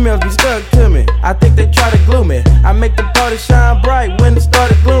 Females be stuck to me, I think they try to glue me. I make the party shine bright when it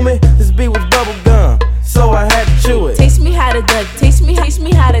started gloomy. This beat was bubble gum, so I had to chew it. Taste me how to duck, taste me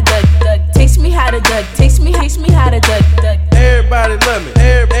how to duck, taste me how to duck, taste me how to duck. Everybody love me,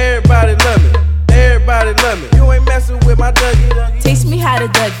 everybody love me, everybody love me. You ain't messing with my Dougie. Taste me how to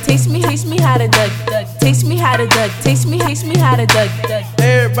duck, taste me how to duck, taste me how to duck, taste me how to duck.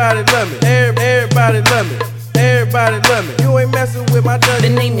 Everybody love me, everybody love me, everybody love me. You ain't messing with my Dougie. The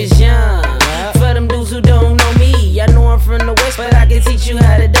name is Young. For them dudes who don't know me, I know I'm from the West, but I can teach you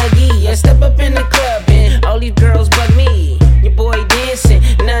how to Dougie. I step up in the club and all these girls bug me. Your boy dancing,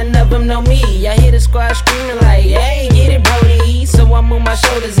 none of them know me. I hear the squad screaming like, hey, get it, Brody. So I move my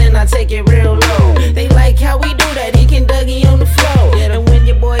shoulders and I take it real low. They like how we do that, he can Dougie on the floor. And when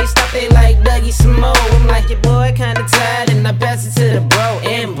your boys stop, they like Dougie some more. I'm like, your boy kinda tired, and I pass it to the bro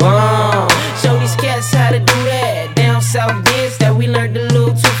and boom. Show these cats how to do that. Down south dance that we learned a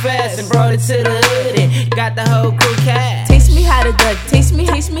little too fast and brought it to the hood and got the whole crew cat. Taste me how to duck, taste me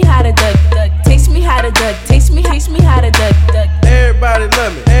how to duck, taste me how to duck, taste me how to duck. Everybody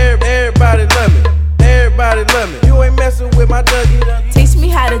love me, everybody love me, everybody love me. You ain't messing with my Dougie. Taste me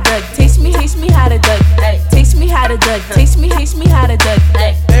how to duck, taste me how to duck, taste me how to duck, taste me how to duck.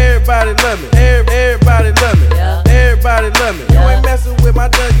 Everybody love me, everybody love me, everybody love me. You ain't messing with my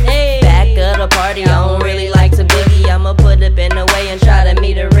Dougie. Back of the party, I don't really like to boogie. I'ma put up in the way and try to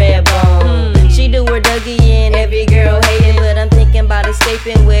meet a red bone. She do her Dougie and every girl hating, but I'm thinking about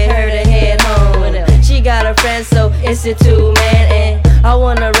escaping with her to head home. She got a friend, so it's a 2-man, and I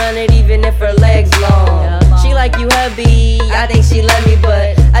wanna run it even if her legs long. She like you hubby, I think she love me,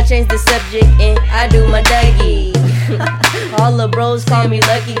 but I changed the subject and I do my Dougie. All the bros call me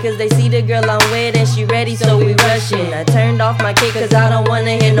lucky cause they see the girl I'm with and she ready, so we rushin'. I turned off my kick cause I don't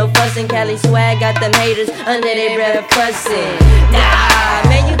wanna hear no fussin'. Cali swag got them haters under their breath cussin'. Nah,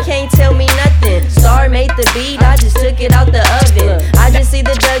 man, you can't tell me nothing. Star made the beat, I just took it out the oven. I just see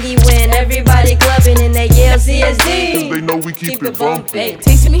the Dougie when everybody clubbing and they yell CSD. They know we keep it bumpin'.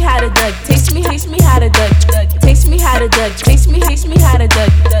 Taste me how to duck, taste me how to duck, taste me how to duck, taste me how to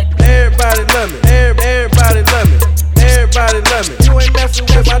duck. Everybody love me, everybody love me, everybody love me. You ain't messing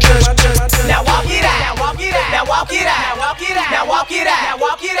with my Dougie. Now walk it out, now walk it out, now walk it out, now walk it out, now walk it out, now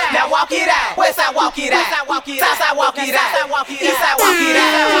walk it out, now walk it out. West side walk it out, south side walk it out, east side walk it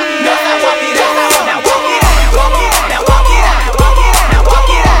out, north side walk it out. Now walk it out, walk it out, now walk it out, walk it out, now walk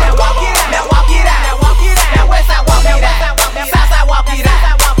it out, now walk it out, now walk it out, now walk it out. Now west side walk it out, south side walk it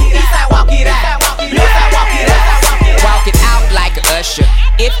out, east side walk it out, north side walk it out. Walk it out like a usher.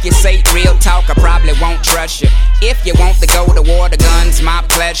 If you say real talk, I probably won't trust you. If you want to go to war, the gun's my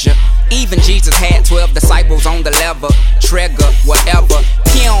pleasure. Even Jesus had 12 disciples on the lever. Trigger, whatever.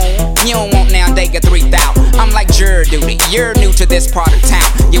 You don't want now, they get 3,000. I'm like jury duty, you're new to this part of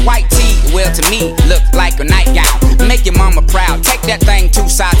town. Your white tee, well to me, look like a nightgown. Make your mama proud, take that thing 2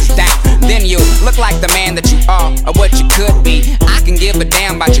 sizes down. then you look like the man that you are or what you could be. I can give a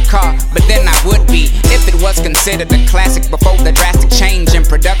damn about your car, but then I would be if it was considered a classic before the drastic change in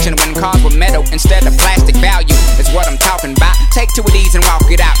production when cars were metal instead of plastic. Value is what I'm talking about. Take two of these and walk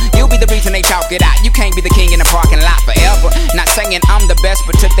it out. You'll be the reason they chalk it out. You can't be the king in the parking lot forever. Not saying I'm the best,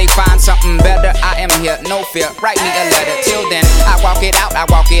 but till they find something better, I am here, no fear. Write me a letter. Till then, I walk it out, I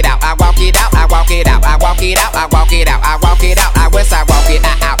walk it out, I walk it out, I walk it out, I walk it out, I walk it out, I walk it out, I west side walk it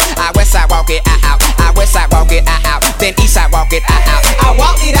out, I west side walk it out, I west side walk it out, then east side walk it out. I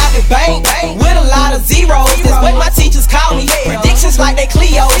walk it out the bank with a lot of zeros. That's what my teachers call me. Predictions like they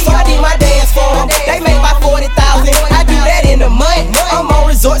Cleo. So I did my dance for them. They make my 40,000. I do that in a month. I'm on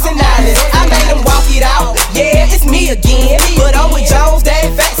resorts and islands. I made them walk it out. Yeah, it's me again. But I'm with Jones,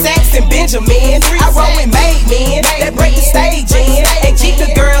 Dave, Fat Sacks, and Benjamin. I roll with made men that break the stage in and keep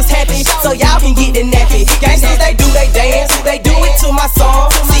the girls happy so y'all can get the nappy. Gangsters, they do they dance. They do it to my song.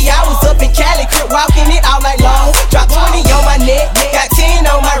 See, I was up in Cali, crib walking it all night long. Drop 20 on my neck, got 10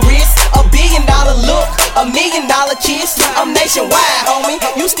 on my wrist. $1 billion look, $1 million kiss. I'm nationwide, homie.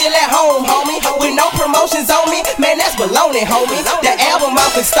 You still at home, homie. With no promotions on me, man, that's baloney, homie. The album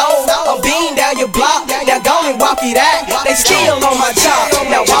off and stole. I'm beating down your block. Now go and walk it out. They still on my job.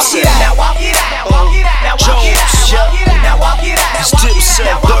 Now walk it out. Now walk it out. Now walk it out. Now walk it out. Now walk it out. It's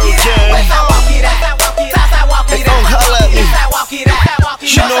Dipset Bird. Hey, don't holler at me.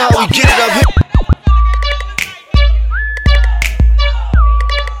 You know how we get it up here.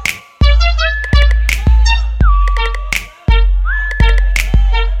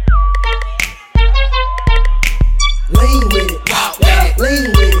 Lean with it, walk with it, lean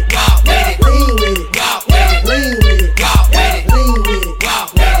with it, walk with it, lean with it, walk with it, lean with it, walk with it, lean with it, walk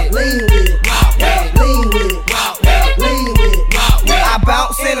with it, lean with it, walk with it, lean with it, walk with it, lean with it, walk with it. I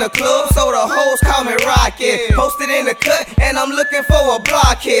bounce in the club, so the hoes call me Rocket. Posted in the cut, and I'm looking for a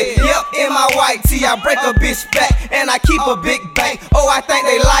blockhead. Yep, in my white tee, I break a bitch back, and I keep a big bank. Oh, I think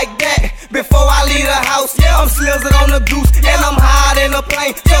they like that. Before I leave the house, I'm slizzing on the goose, and I'm high in the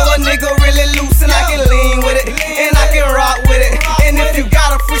plane. So a nigga really loose, and I can lean with it, and I can rock with it. And if you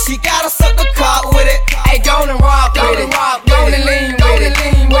got a free, she gotta suck the cock with it. Hey, go and rock with it, go and lean with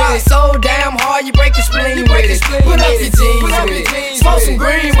it. So damn hard, you break your spleen with it. Put up your jeans with it, smoke some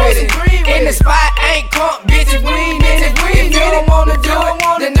green with it. In the spot, ain't crunk, bitches, we ain't in it. If you don't wanna do it,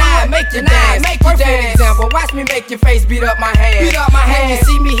 deny it, make you dance. Perfect example, watch me make your face beat up my hand. When you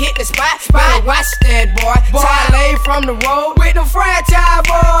see me hit the spot, better watch that boy. Lay from the road with them franchise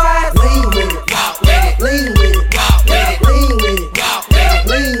boys. Lean with it, walk with it, lean with it, walk with it, lean with it, walk with it,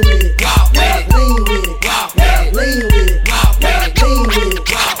 lean with it, walk with it, lean with it, walk with it, lean with it, walk with it, lean with it,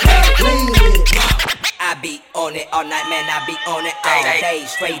 walk with it, lean with it, walk with it. I be on it all night, man, I be on it all day.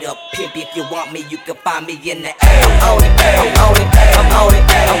 Straight up pimp, if you want me, you can find me in the air. I'm on it, I'm on it, I'm on it,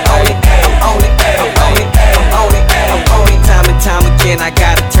 I'm on it, I'm on it, I'm on it, I'm on it, I'm on it. Time and time again, I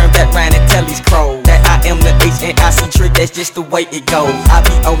gotta turn back round and tell these crows that I am the H&I-C trick, that's just the way it goes. I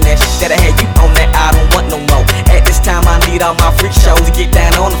be on that shit that I had you on that, I don't want no more. At this time, I need all my freak shows to get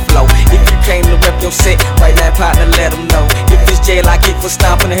down on the floor. If you came to rep your set, right now, partner, let them know. If it's jail, I get for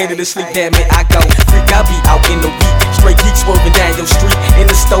stomping the head of the sleep, damn it, I go. Freak, I be out in the week, straight geek swerving down your street. In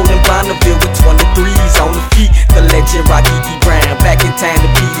the stolen Bonneville with 23s on the feet. The legend Rocky E. Brown, back in time to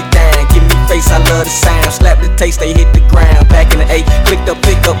beat it down. Give me face, I love the sound. Slap the taste, they hit the ground. Back in the A, click the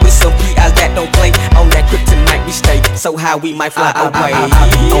pick up with some P.I.s that don't play. On that kryptonite we stay, so high we might fly away. I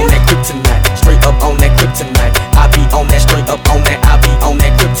be on that kryptonite, straight up on that kryptonite. I be on that, straight up on that. I be on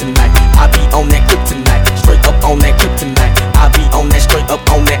that kryptonite. I be on that kryptonite, straight up on that kryptonite. I be on that, straight up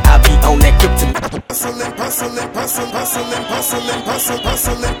on that. I be on that kryptonite. Hustling, hustling, hustling, hustling, hustling, hustling,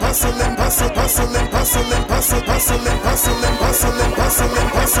 hustling, hustling, hustling, hustling, hustling, hustling, hustling, hustling, hustling, hustling,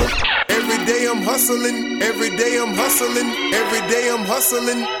 hustling. Every day I'm hustling, every day I'm hustling, every day I'm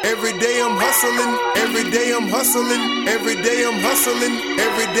hustling, every day I'm hustling, every day I'm hustling, every day I'm hustling,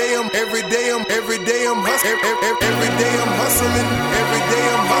 every day I'm hustling, every day I'm hustling, every day I'm hustling, every day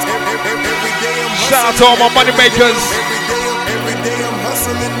I'm hustling. Shout out to all my money makers.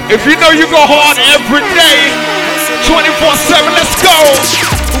 If you know you go hard every day, 24/7, let's go.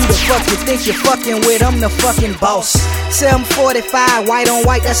 Who the fuck you think you're fucking with? I'm the fucking boss. 745, white on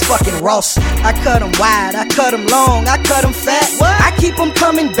white, that's fucking Ross. I cut them wide, I cut them long, I cut them fat. I keep them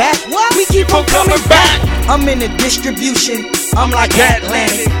coming back, we keep them coming back. I'm in the distribution, I'm like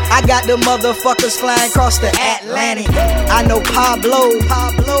Atlantic. I got the motherfuckers flying across the Atlantic. I know Pablo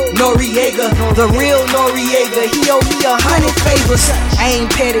Noriega, the real Noriega. He owe me 100 favors. I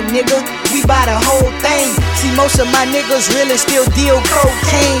ain't petty, nigga, we buy the whole thing. See, most of my niggas really still deal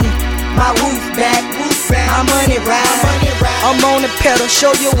cocaine. My roof back, my money ride. I'm on the pedal,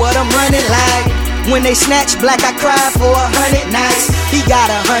 show you what I'm running like. When they snatch black, I cry for 100 nights. He got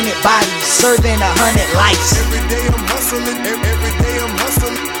 100 bodies, serving 100 lives. Every day I'm hustling, every day I'm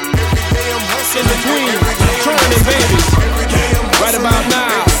hustling, every day I'm hustling. In between, turning babies. Right about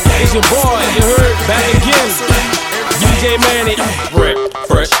now, it's your boy, you heard, back again. DJ Manny. Fresh,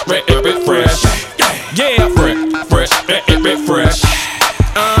 fresh. Yeah, fresh, fresh.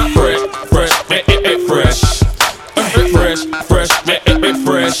 Fresh,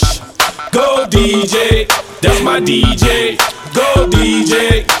 fresh. Go DJ, that's my DJ. Go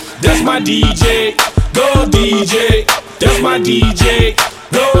DJ, that's my DJ. Go DJ, that's my DJ.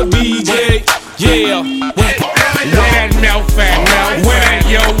 Go DJ, yeah. Where that milk at? Where that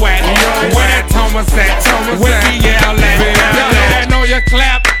yo at? Where that Thomas at? Where the yell at? Y'all hear that? Know you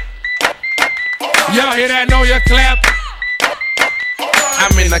clap. Y'all hear that? Know you clap.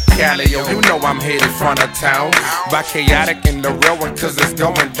 I'm in a Cali, yo, you know I'm headed front of town. By chaotic in the real one, cause it's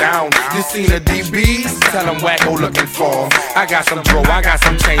going down. You seen the DBs? Tell them wacko looking for 'em. I got some bro, I got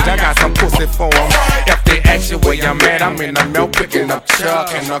some change, I got some pussy for 'em. If they ask you where I'm at, I'm in the milk picking up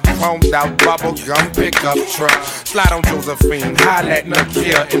Chuck and a chromed out bubble gum pickup truck. Slide on Josephine, holla at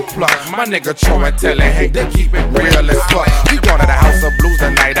Nakia and Pluck. My nigga Troy and tell it, hey, they keep it real as fuck. We going to the House of Blues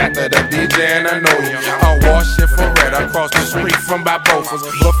tonight after the DJ and I know you. I'll wash it for red across the street from Barbosa.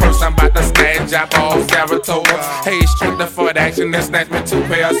 But first I'm about to snatch up all Saratoga. Hey, straight the foot action and snatch me 2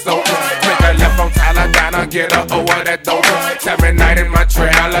 pair of sodas. Make a left on Taladana, get a over that doja. Every night in my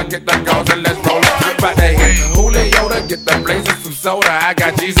trailer, get the guns and let's roll it. About to hit Julio to get the blazing some soda. I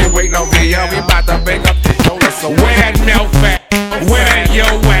got Jeezy waiting on me, we about to bake up the shoulder. So where that milk at? Where that yo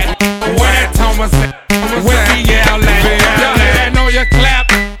at? Where that Thomas at? Where the yell at? Y'all hear that? Know you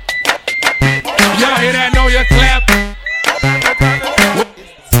clap. Y'all hear that? Know you clap.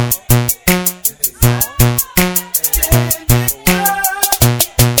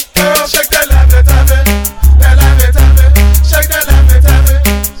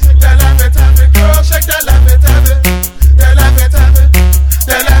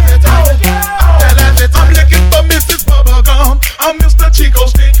 I'm Mr. Chico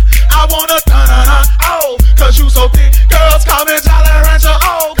Stick. I wanna oh, cause you so thick. Girls call me Jolly Rancher,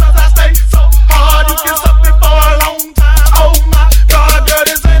 oh, cause I stay so hard. You can suck me for a long time. Oh my God, girl,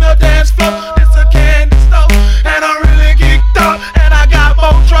 this ain't a dance floor. This a candy store. And I'm really geeked up. And I got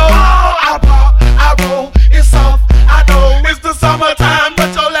Motro. Oh, I pop, I roll, it's soft. I know it's the summertime,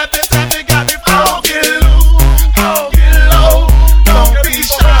 but your left and tap it got me flow. Get loose, oh, get low. Don't be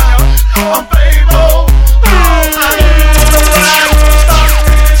shy, I'm Fable.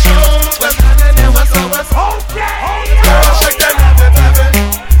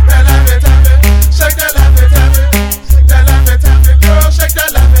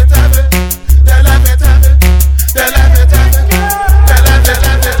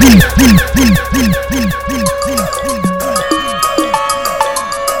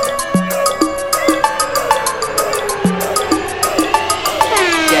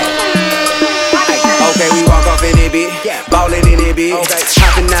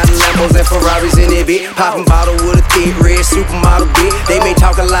 Hopping out of Lambos and Ferraris in it, bitch. Popping bottle with a thick red supermodel, bitch. They may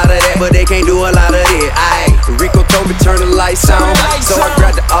talk a lot of that, but they can't do a lot of it. Aye, Rico told me turn the lights on, so I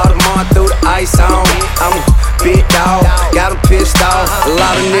grabbed the Audemars, threw the ice on. I'm a big dog, got them pissed off. A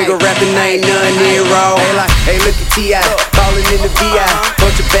lot of nigga rapping, ain't none near raw. They like, hey, look at T.I. Ballin' in the V.I.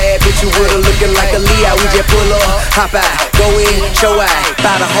 Bunch of bad bitches with her looking like a Leo. We just pull up, hop out, go in, show out.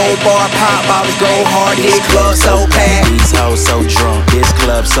 Buy the whole bar, pop bottles, go hard. This club so packed. These hoes so drunk, this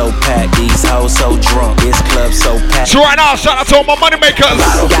club so packed. These hoes so drunk, this club so packed. So right now, shout out to all my money makers.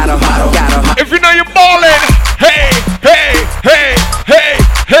 If you know you're ballin', hey, hey, hey, hey,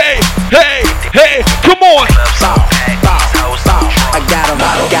 hey, hey, hey, come on. I got 'em,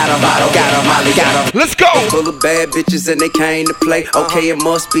 let's go. Full of bad bitches and they came to play. Okay, it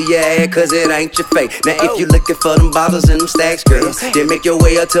must be your ass, cause it ain't your fake. Now if you looking for them bottles and them stacks, girl, then make your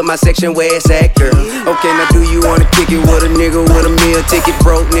way up to my section where it's at, girl. Okay, now do you wanna kick it with a nigga with a meal ticket?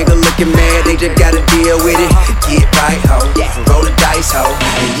 Broke nigga looking mad, they just gotta deal with it. Get right, ho, roll the dice, ho.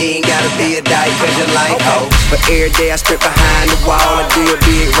 And you ain't gotta be a dyke cause you like, ho. But every day I strip behind the wall. I do a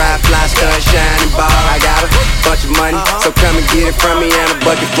big ride, fly, stunt, shining ball. I got a bunch of money, so come and get it from me. And a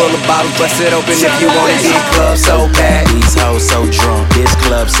bucket full of bottles, bust it open if you want it. This club so packed. These hoes so drunk, this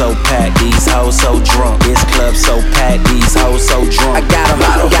club so packed. These hoes so drunk, this club so packed. These hoes so drunk. I got 'em,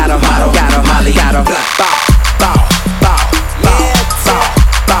 Molly got 'em.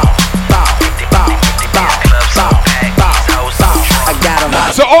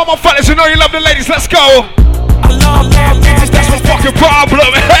 So all my fellas, you know you love the ladies, let's go. I love bitches, that's what fucking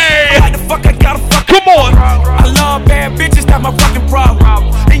problem. Hey, like the fuck I got a fucking come on. I love bad bitches, that's my fucking problem.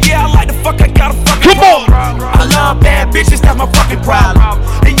 And yeah, I like the fuck I got a fucking Come on. I love bad bitches, that's my fucking problem.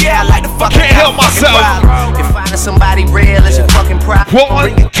 And yeah, I like the fuck Can't help myself. If finding somebody real is a fucking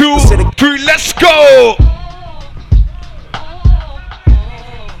problem. 1, 2, 3, let's go.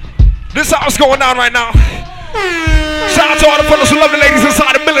 This is how it's going down right now. Shout out to all the fellas who love the ladies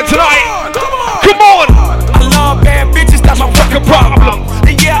inside the building tonight. Come on. I love bad bitches, that's my fucking problem.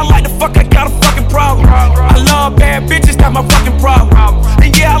 And yeah, I like the fuck I got a fucking problem. I love bad bitches, that's my fucking problem.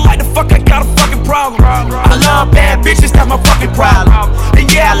 And yeah, I like the fuck I got a fucking problem. I love bad bitches, that's my fucking problem.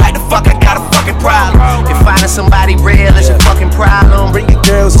 And yeah, I like the fuck I got a fucking problem. If finding somebody real is a fucking problem. Bring your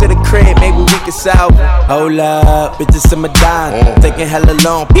girls to the crib, maybe we can solve. Hold up, bitches in my dime. Taking hella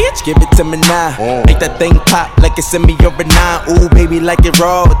long, bitch, give it to me now. Make that thing pop like it's in me or a 9. Ooh, baby, like it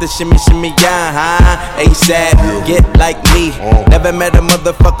raw with the shimmy, shimmy, yeah, huh? ASAP, get like me. Never met a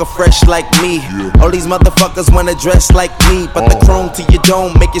motherfucker fresh like me. All these motherfuckers wanna dress like me, but the chrome to your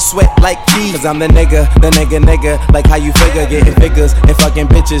dome make you sweat like me. Cause I'm the nigga, like how you figure, getting figures and fucking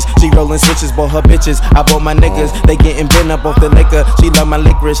bitches. She rolling switches, bought her bitches. I bought my niggas, they getting bent up off the liquor. She love my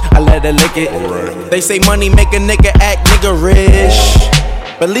licorice, I let her lick it. They say money make a nigga act niggerish,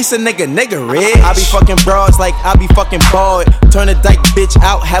 but at least a nigga rich. I be fucking broads like I be fucking bored. Turn a dyke bitch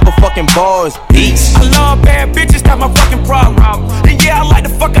out, have a fucking bars. Peace. I love bad bitches, that's my fucking problem. And yeah, I like the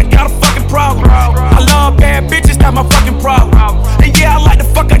fuck I got a fucking problem. I love bad bitches, that's my fucking problem. And yeah, I like the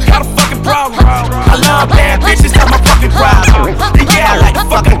fuck I got a fucking problem. I love bad bitches, that's my fucking problem. And yeah, I like the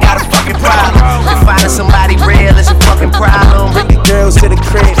fuck I got a fucking problem. If finding somebody real is a fucking problem. Bring your girls to the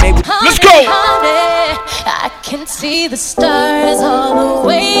crib, maybe. Let's go. I can see the stars all the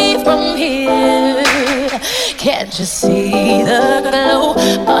way from here. Can't you see the glow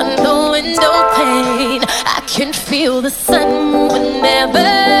on the window pane? I can feel the sun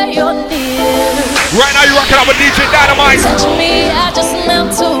whenever you're near. Right now you're rocking out with DJ Dynamite. Touch me, I just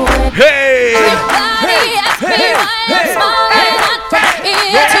melt away. Hey. Everybody ask me why I'm smiling. I'm from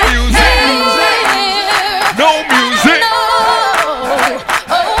ear to ear. No music.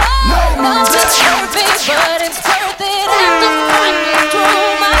 But it's worth it after fighting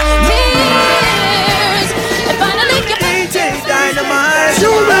through my tears. And finally you DJ Dynamite.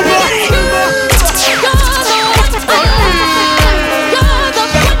 You're the one I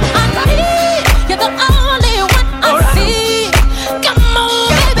need. You're the only one I see. Come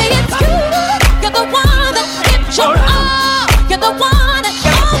on, baby, it's you. You're the one that gives your all. You're the one that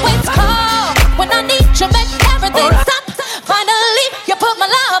always call when I need you, make everything stop. Finally, you put my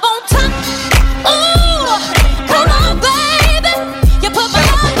love on top. Ooh, come on, baby. You put my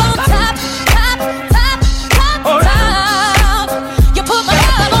love on top, top, top, top, top. You put my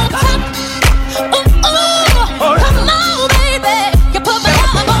love on top. Ooh, come on, baby. You put my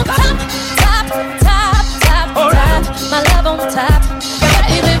love on top, top, top, top, top. My love on top,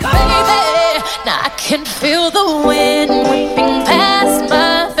 baby, baby. Now I can feel the wind whipping past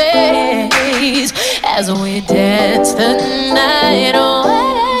my face as we dance the night away.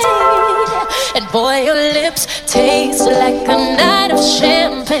 And boy, your lips taste like a night of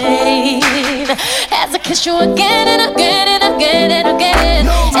champagne as I kiss you again and again and again and again.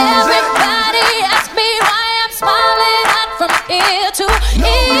 Everybody asks me why I'm smiling out from ear to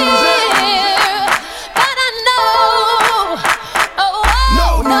ear, but I know,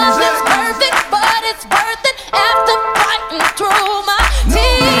 nothing's perfect, but it's worth it after fighting through my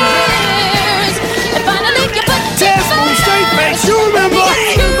tears. And finally you put Dance on the straight face, you remember.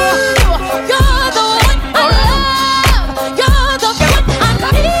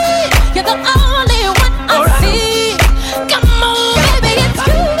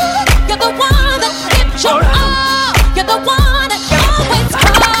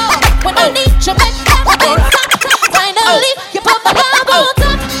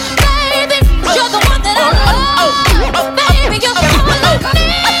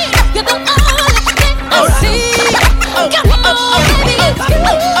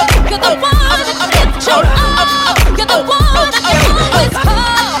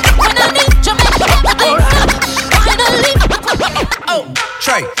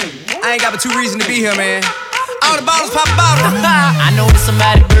 Trey, I ain't got but 2 reasons to be here, man. All the bottles pop a bottle. I know it's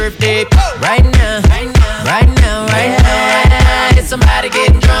somebody's birthday right now, right now, right now, right now. It's somebody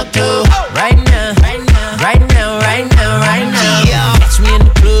getting drunk too. Right now, right now, right now, right now, right now. Yeah. Catch me in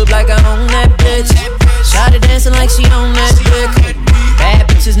the club like I own that bitch. Shawty dancing like she own that dick. Bad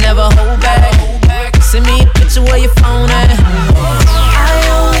bitches never hold back. Send me a picture where your phone at. I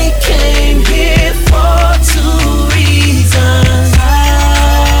only came here for 2 reasons.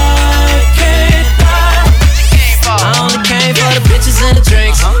 I only came for the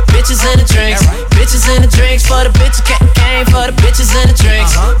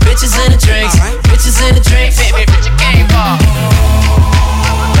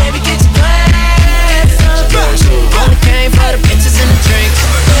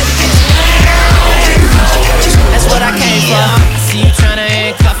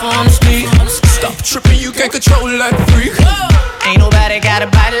control like a freak. Ain't nobody got a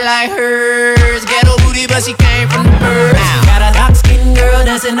body like hers. Ghetto booty, but she came from the birds. Got a dark-skinned girl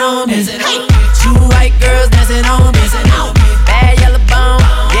dancing on me. Two white girls dancing on me. Bad yellow bone,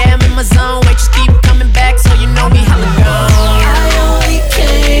 yeah, I'm in my zone. Wait, just keep coming back, so you know me hella gone. I only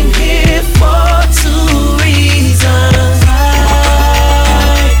came here for 2 reasons. I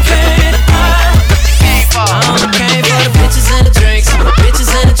only came for the bitches and the drinks.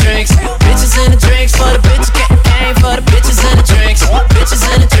 Bitches and the drinks. Bitches and the drinks. For the bitches came for the bitches and the drinks. Bitches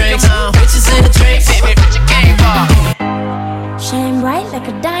and the drinks. Bitches and the drinks. Bitch, you came for. Shine bright like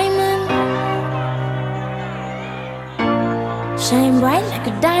a diamond. Shine bright like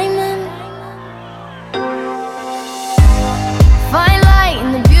a diamond. Fine light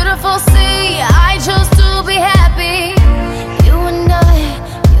in the beautiful sea. I chose to be happy. You and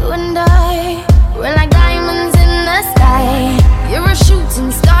I, we're like diamonds in the sky. You're a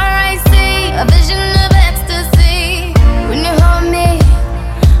shooting star, I see. A vision of ecstasy. When you hold me,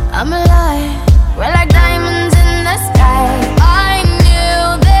 I'm alive. We're like diamonds in the sky. I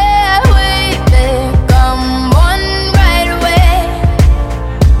knew that we'd become one right away.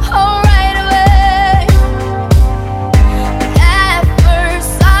 Oh, right away. At first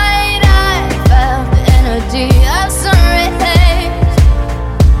sight, I felt the energy of sun rays.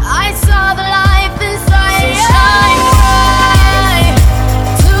 I saw the life inside you. Shine bright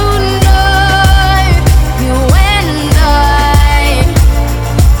tonight. You and I,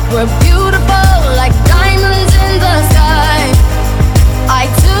 we're beautiful like diamonds in the sky. I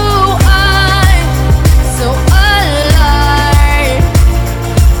too, I'm so alive.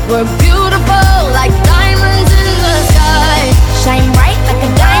 We're beautiful like diamonds in the sky. Shine bright like a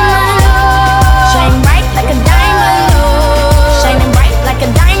diamond. Shine bright like a diamond. Shining bright like a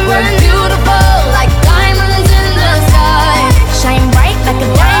diamond. We're beautiful like diamonds in the sky. Shine bright like a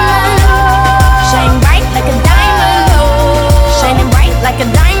diamond. Shine bright like a diamond. Shining bright like a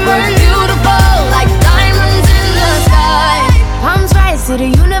diamond. We're beautiful like diamonds in the sky. Palms rise to the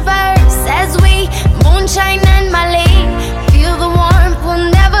universe as we moonshine and Mali. Feel the warmth, we'll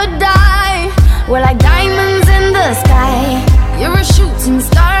never die. We're like diamonds in the sky. You're a shooting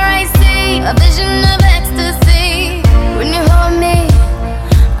star, I see. A vision of ecstasy. When you hold me,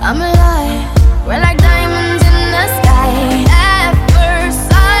 I'm alive. We're like diamonds in the sky. At first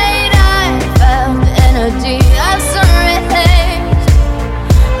sight, I felt the energy of sun rays.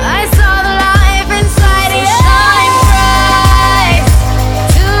 I saw the life inside you. Shine bright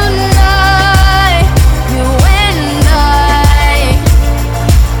tonight. You and I,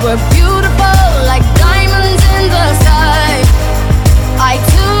 we're beautiful like diamonds in the sky. I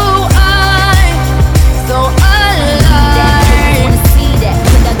too, I'm so alive.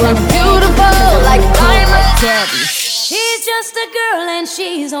 We're beautiful like diamonds. She's just a girl and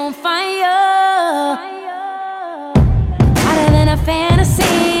she's on fire. Hotter than a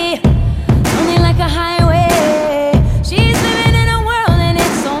fantasy, only like a highway. She's living in a world and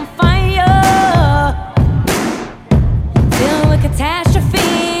it's on fire. Filled with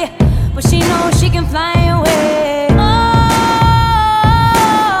catastrophe, but she knows she can fly away.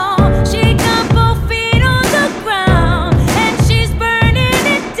 Oh, she got both feet on the ground and she's burning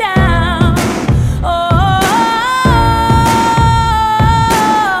it down. Oh,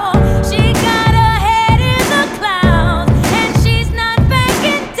 she got her head in the clouds and she's not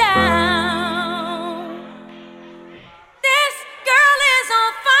backing down. This girl is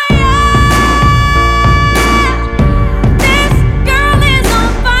on fire. This girl is on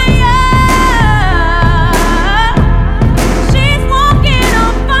fire. She's walking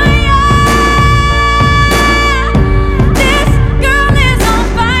on fire. This girl is on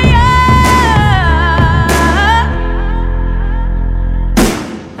fire.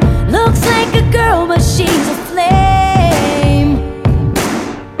 Looks like a girl, but she's a flame.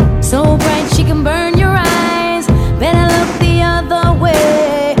 So bright she can burn your eyes. Better look the other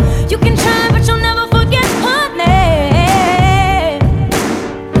way. You can try, but you'll never forget her name.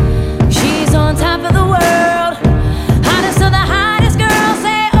 She's on top of the world, hottest of the hottest girls.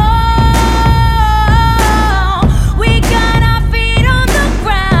 Say, oh, we got our feet on the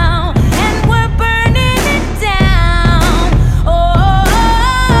ground and we're burning it down. Oh,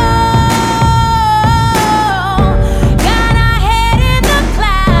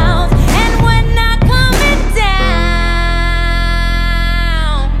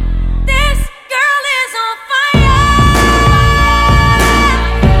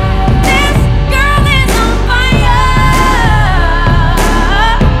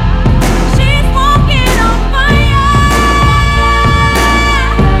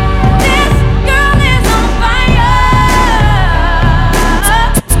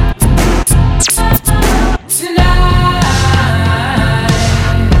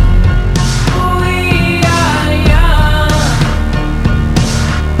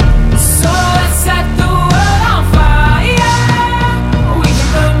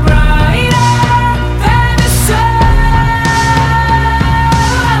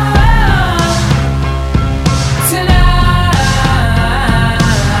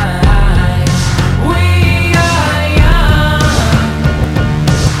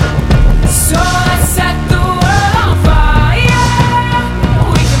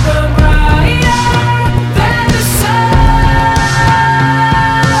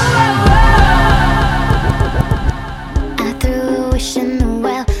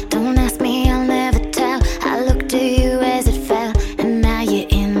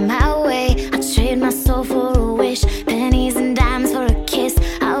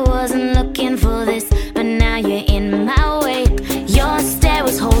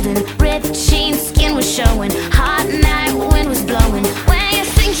 was holding. Ripped jeans, skin was showing. Hot night, wind was blowing. Where you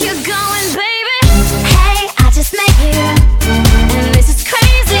think you're going, baby? Hey, I just met you, and this is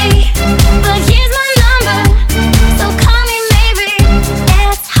crazy. But here's my number, so call me maybe.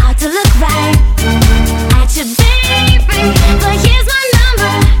 It's hard to look right at your baby, but here's my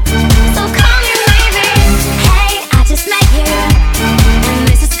number, so call me maybe. Hey, I just met you, and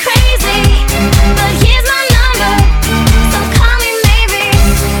this is crazy. But here's my number, so call me maybe.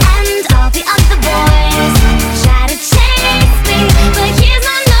 And all the other boys try to chase me, but here's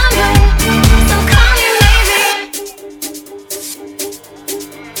my number, so call me maybe.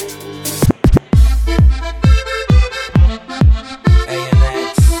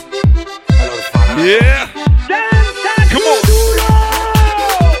 Yeah. Come on.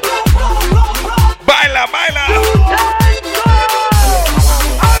 Baila, baila.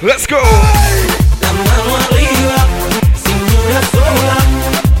 Let's go. La mano arriba, cintura sola,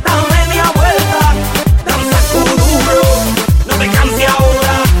 da media vuelta, da un saco duro, no te canses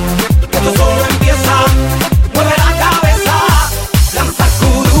ahora, que esto solo empieza, mueve la cabeza, da un saco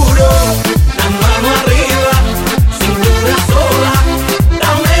duro, la mano arriba, cintura sola, da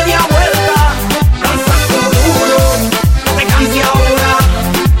media vuelta, da un saco duro, no te canses ahora,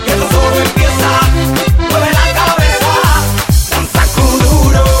 que esto solo empieza, mueve la cabeza, da un saco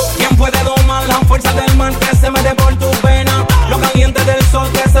duro. ¿Quién puede domar la fuerza del mar que se mete por tu vena? Lo caliente del sol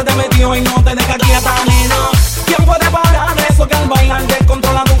que se te metió y no te deja quieta, nena. ¿Quién puede parar eso que al bailar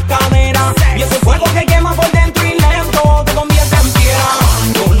descontrola tus caderas? Y ese fuego que quema por dentro y lento te convierte en piedra.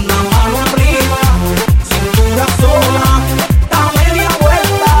 Con la mano arriba, cintura sola, da media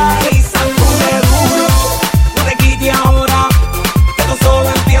vuelta y sacude duro. No te quites ahora, que esto solo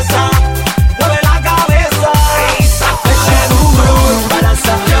empieza. Mueve la cabeza y sacude duro. Para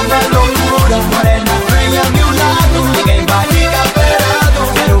saber la locura, morena, ven a mi lado. Ninguém vai ficar parado.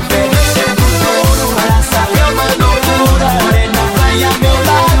 Quero ver esse futuro. Para saber la locura, morena, ven a mi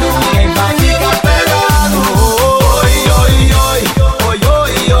lado. Ninguém vai ficar parado. Oi, oi, oi, oi,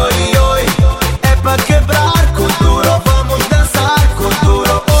 oi, oi, oi. É pra quebrar com duro, vamos dançar com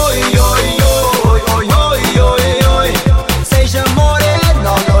duro. Oi, oi, oi, oi, oi, oi, oi. Seja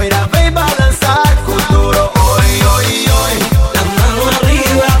morena, loira, vem balançar com duro. Oi, oi, oi. La mano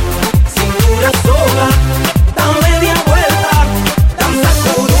arriba, cintura sola, da media vuelta, da un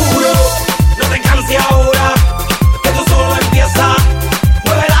saco duro. No te canses ahora, que esto solo empieza.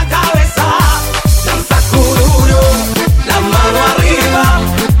 Mueve la cabeza, da un saco duro. La mano arriba,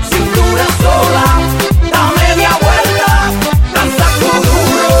 cintura sola, da media vuelta, da un saco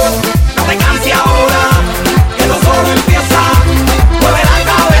duro. No te canses ahora, que esto solo empieza. Mueve la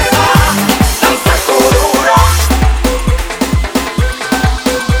cabeza, da un saco duro.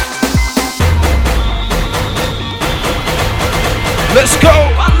 Let's go.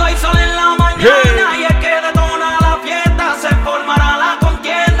 Cuando hay sol en la mañana y es que detona la fiesta, se formará la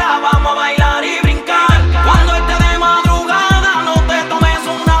contienda, vamos a bailar y brincar. Cuando esté de madrugada, no te tomes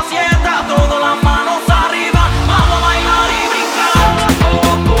una siesta, todas las manos arriba, vamos a bailar y brincar.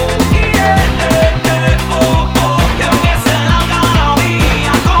 Oh, oh, yeah, oh, oh, que empiece la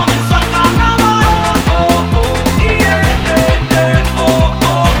algarabía, comenzó el carnaval. Oh, oh, yeah, oh,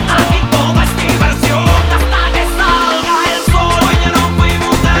 oh, aquí todo es diversión hasta que salga el sol. Oye, nos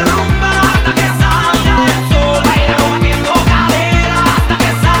fuimos de rumba hasta que salga el sol. Baila rompiendo cadera hasta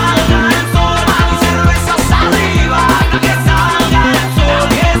que salga el sol. Pan y cervezas arriba hasta que salga el sol.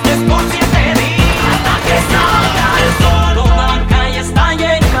 Y este es por 7 días hasta que salga el sol. Toda la calle está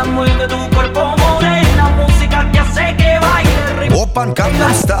llena, mueve tu cuerpo morena, música que hace que baile el ritmo. Open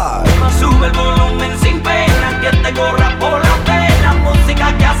Gangnam Style. Sube el volumen sin pena, que te corra por la pena, música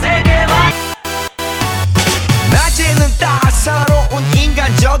que hace que baile. 낮에는 따사로운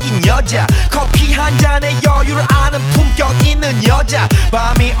인간적인 여자 커피 한 잔에 여유를 아는 품격 있는 여자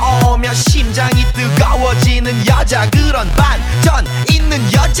밤이 오면 심장이 뜨거워지는 여자 그런 반전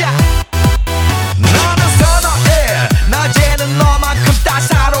있는 여자 너는 선호해 낮에는 너만큼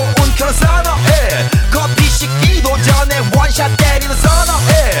따사로운 그런 선호해 커피 식기도 전에 원샷 때리는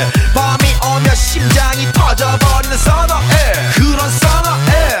선호해 밤이 오면 심장이 터져버리는 선호해 그런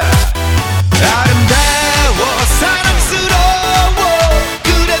선호해 아름다워 사랑스러워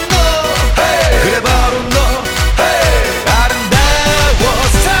그래 너 그래 바로 너 아름다워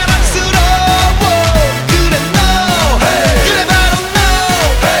사랑스러워 그래 너 그래 바로 너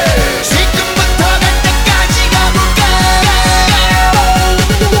지금부터 갈 때까지 가볼까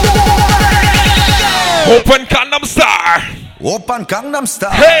Open Gangnam Style. 오빤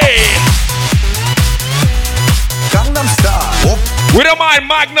강남스타일 Hey. 강남스타일 We don't mind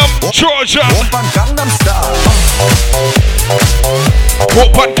Magnum, Georgia. 오빤 강남스타일.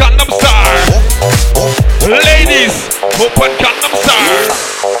 Open Gangnam Style. Ladies, open Gangnam Style.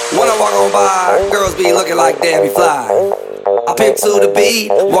 When I walk on by, girls be looking like Debbie Fly. I pimp to the beat,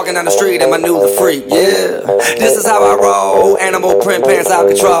 walking down the street in my new the freak, yeah. This is how I roll, animal print pants out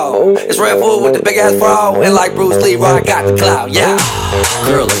control. It's Red Bull with the big ass bra, and like Bruce Lee, I got the clout, yeah.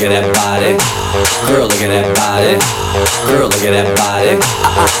 Girl, look at that body. Girl, look at that body. Girl, look at that body.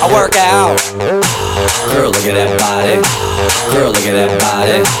 I work out. Girl, look at that body. Girl, look at that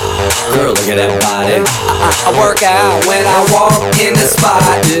body. Girl, look at that body. I work out when I walk in the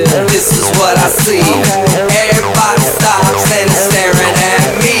spot. This is what I see. Everybody stops and is staring at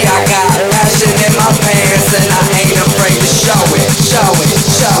me. I got passion in my pants and I ain't afraid to show it. Show it,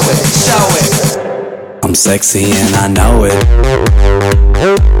 show it, show it. I'm sexy and I know it.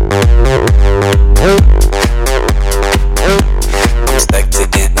 I'm sexy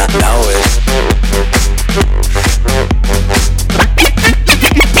and I know it.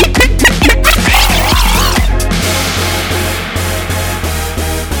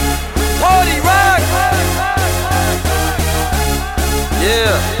 Party rock!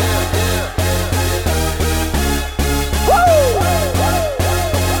 Yeah. Woo!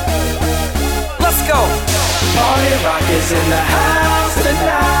 Let's go. Party rock is in the house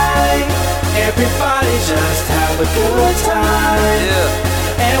tonight. Everybody just have a good time. Yeah.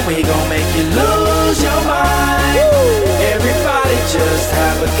 And we gon' make you lose your mind. Everybody just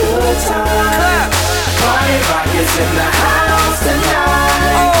have a good time. Party rock is in the house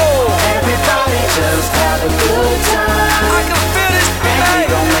tonight. Everybody just have a good time. I can feel this. And we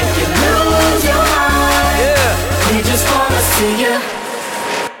gon' make you lose your mind. Yeah. We just wanna see you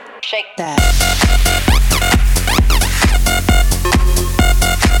shake that.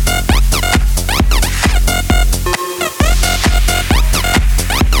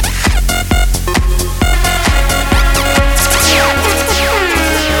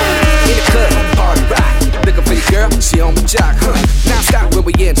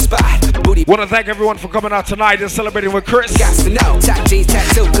 Want to thank everyone for coming out tonight and celebrating with Chris. Got to know, top jeans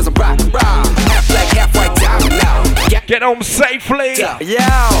tattoo, cause I'm rock, half black, half white diamond now. Get home safely.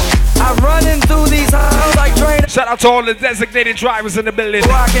 Yeah, I'm running through these halls like train. Shout out to all the designated drivers in the building.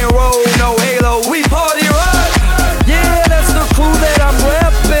 Rock and roll, no halo, we party rock. Yeah, that's the crew that I'm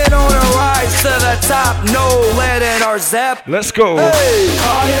repping on a rise to the top. No lead in our zap. Let's go. Hey.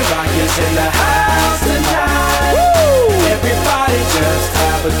 Party rock is in the house tonight. Woo. Everybody just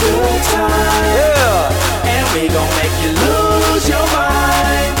have a good time. Yeah. And we gon' make you lose your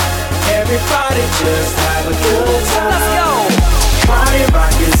mind. Everybody just have a good time. Let's go. Party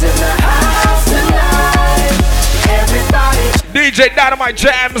rock is in the house tonight. Everybody. DJ Dynamite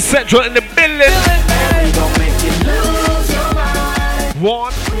Jam Central in the building. And we gon' make you lose your mind.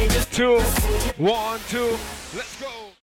 1, 2, 1, 2. Let's go.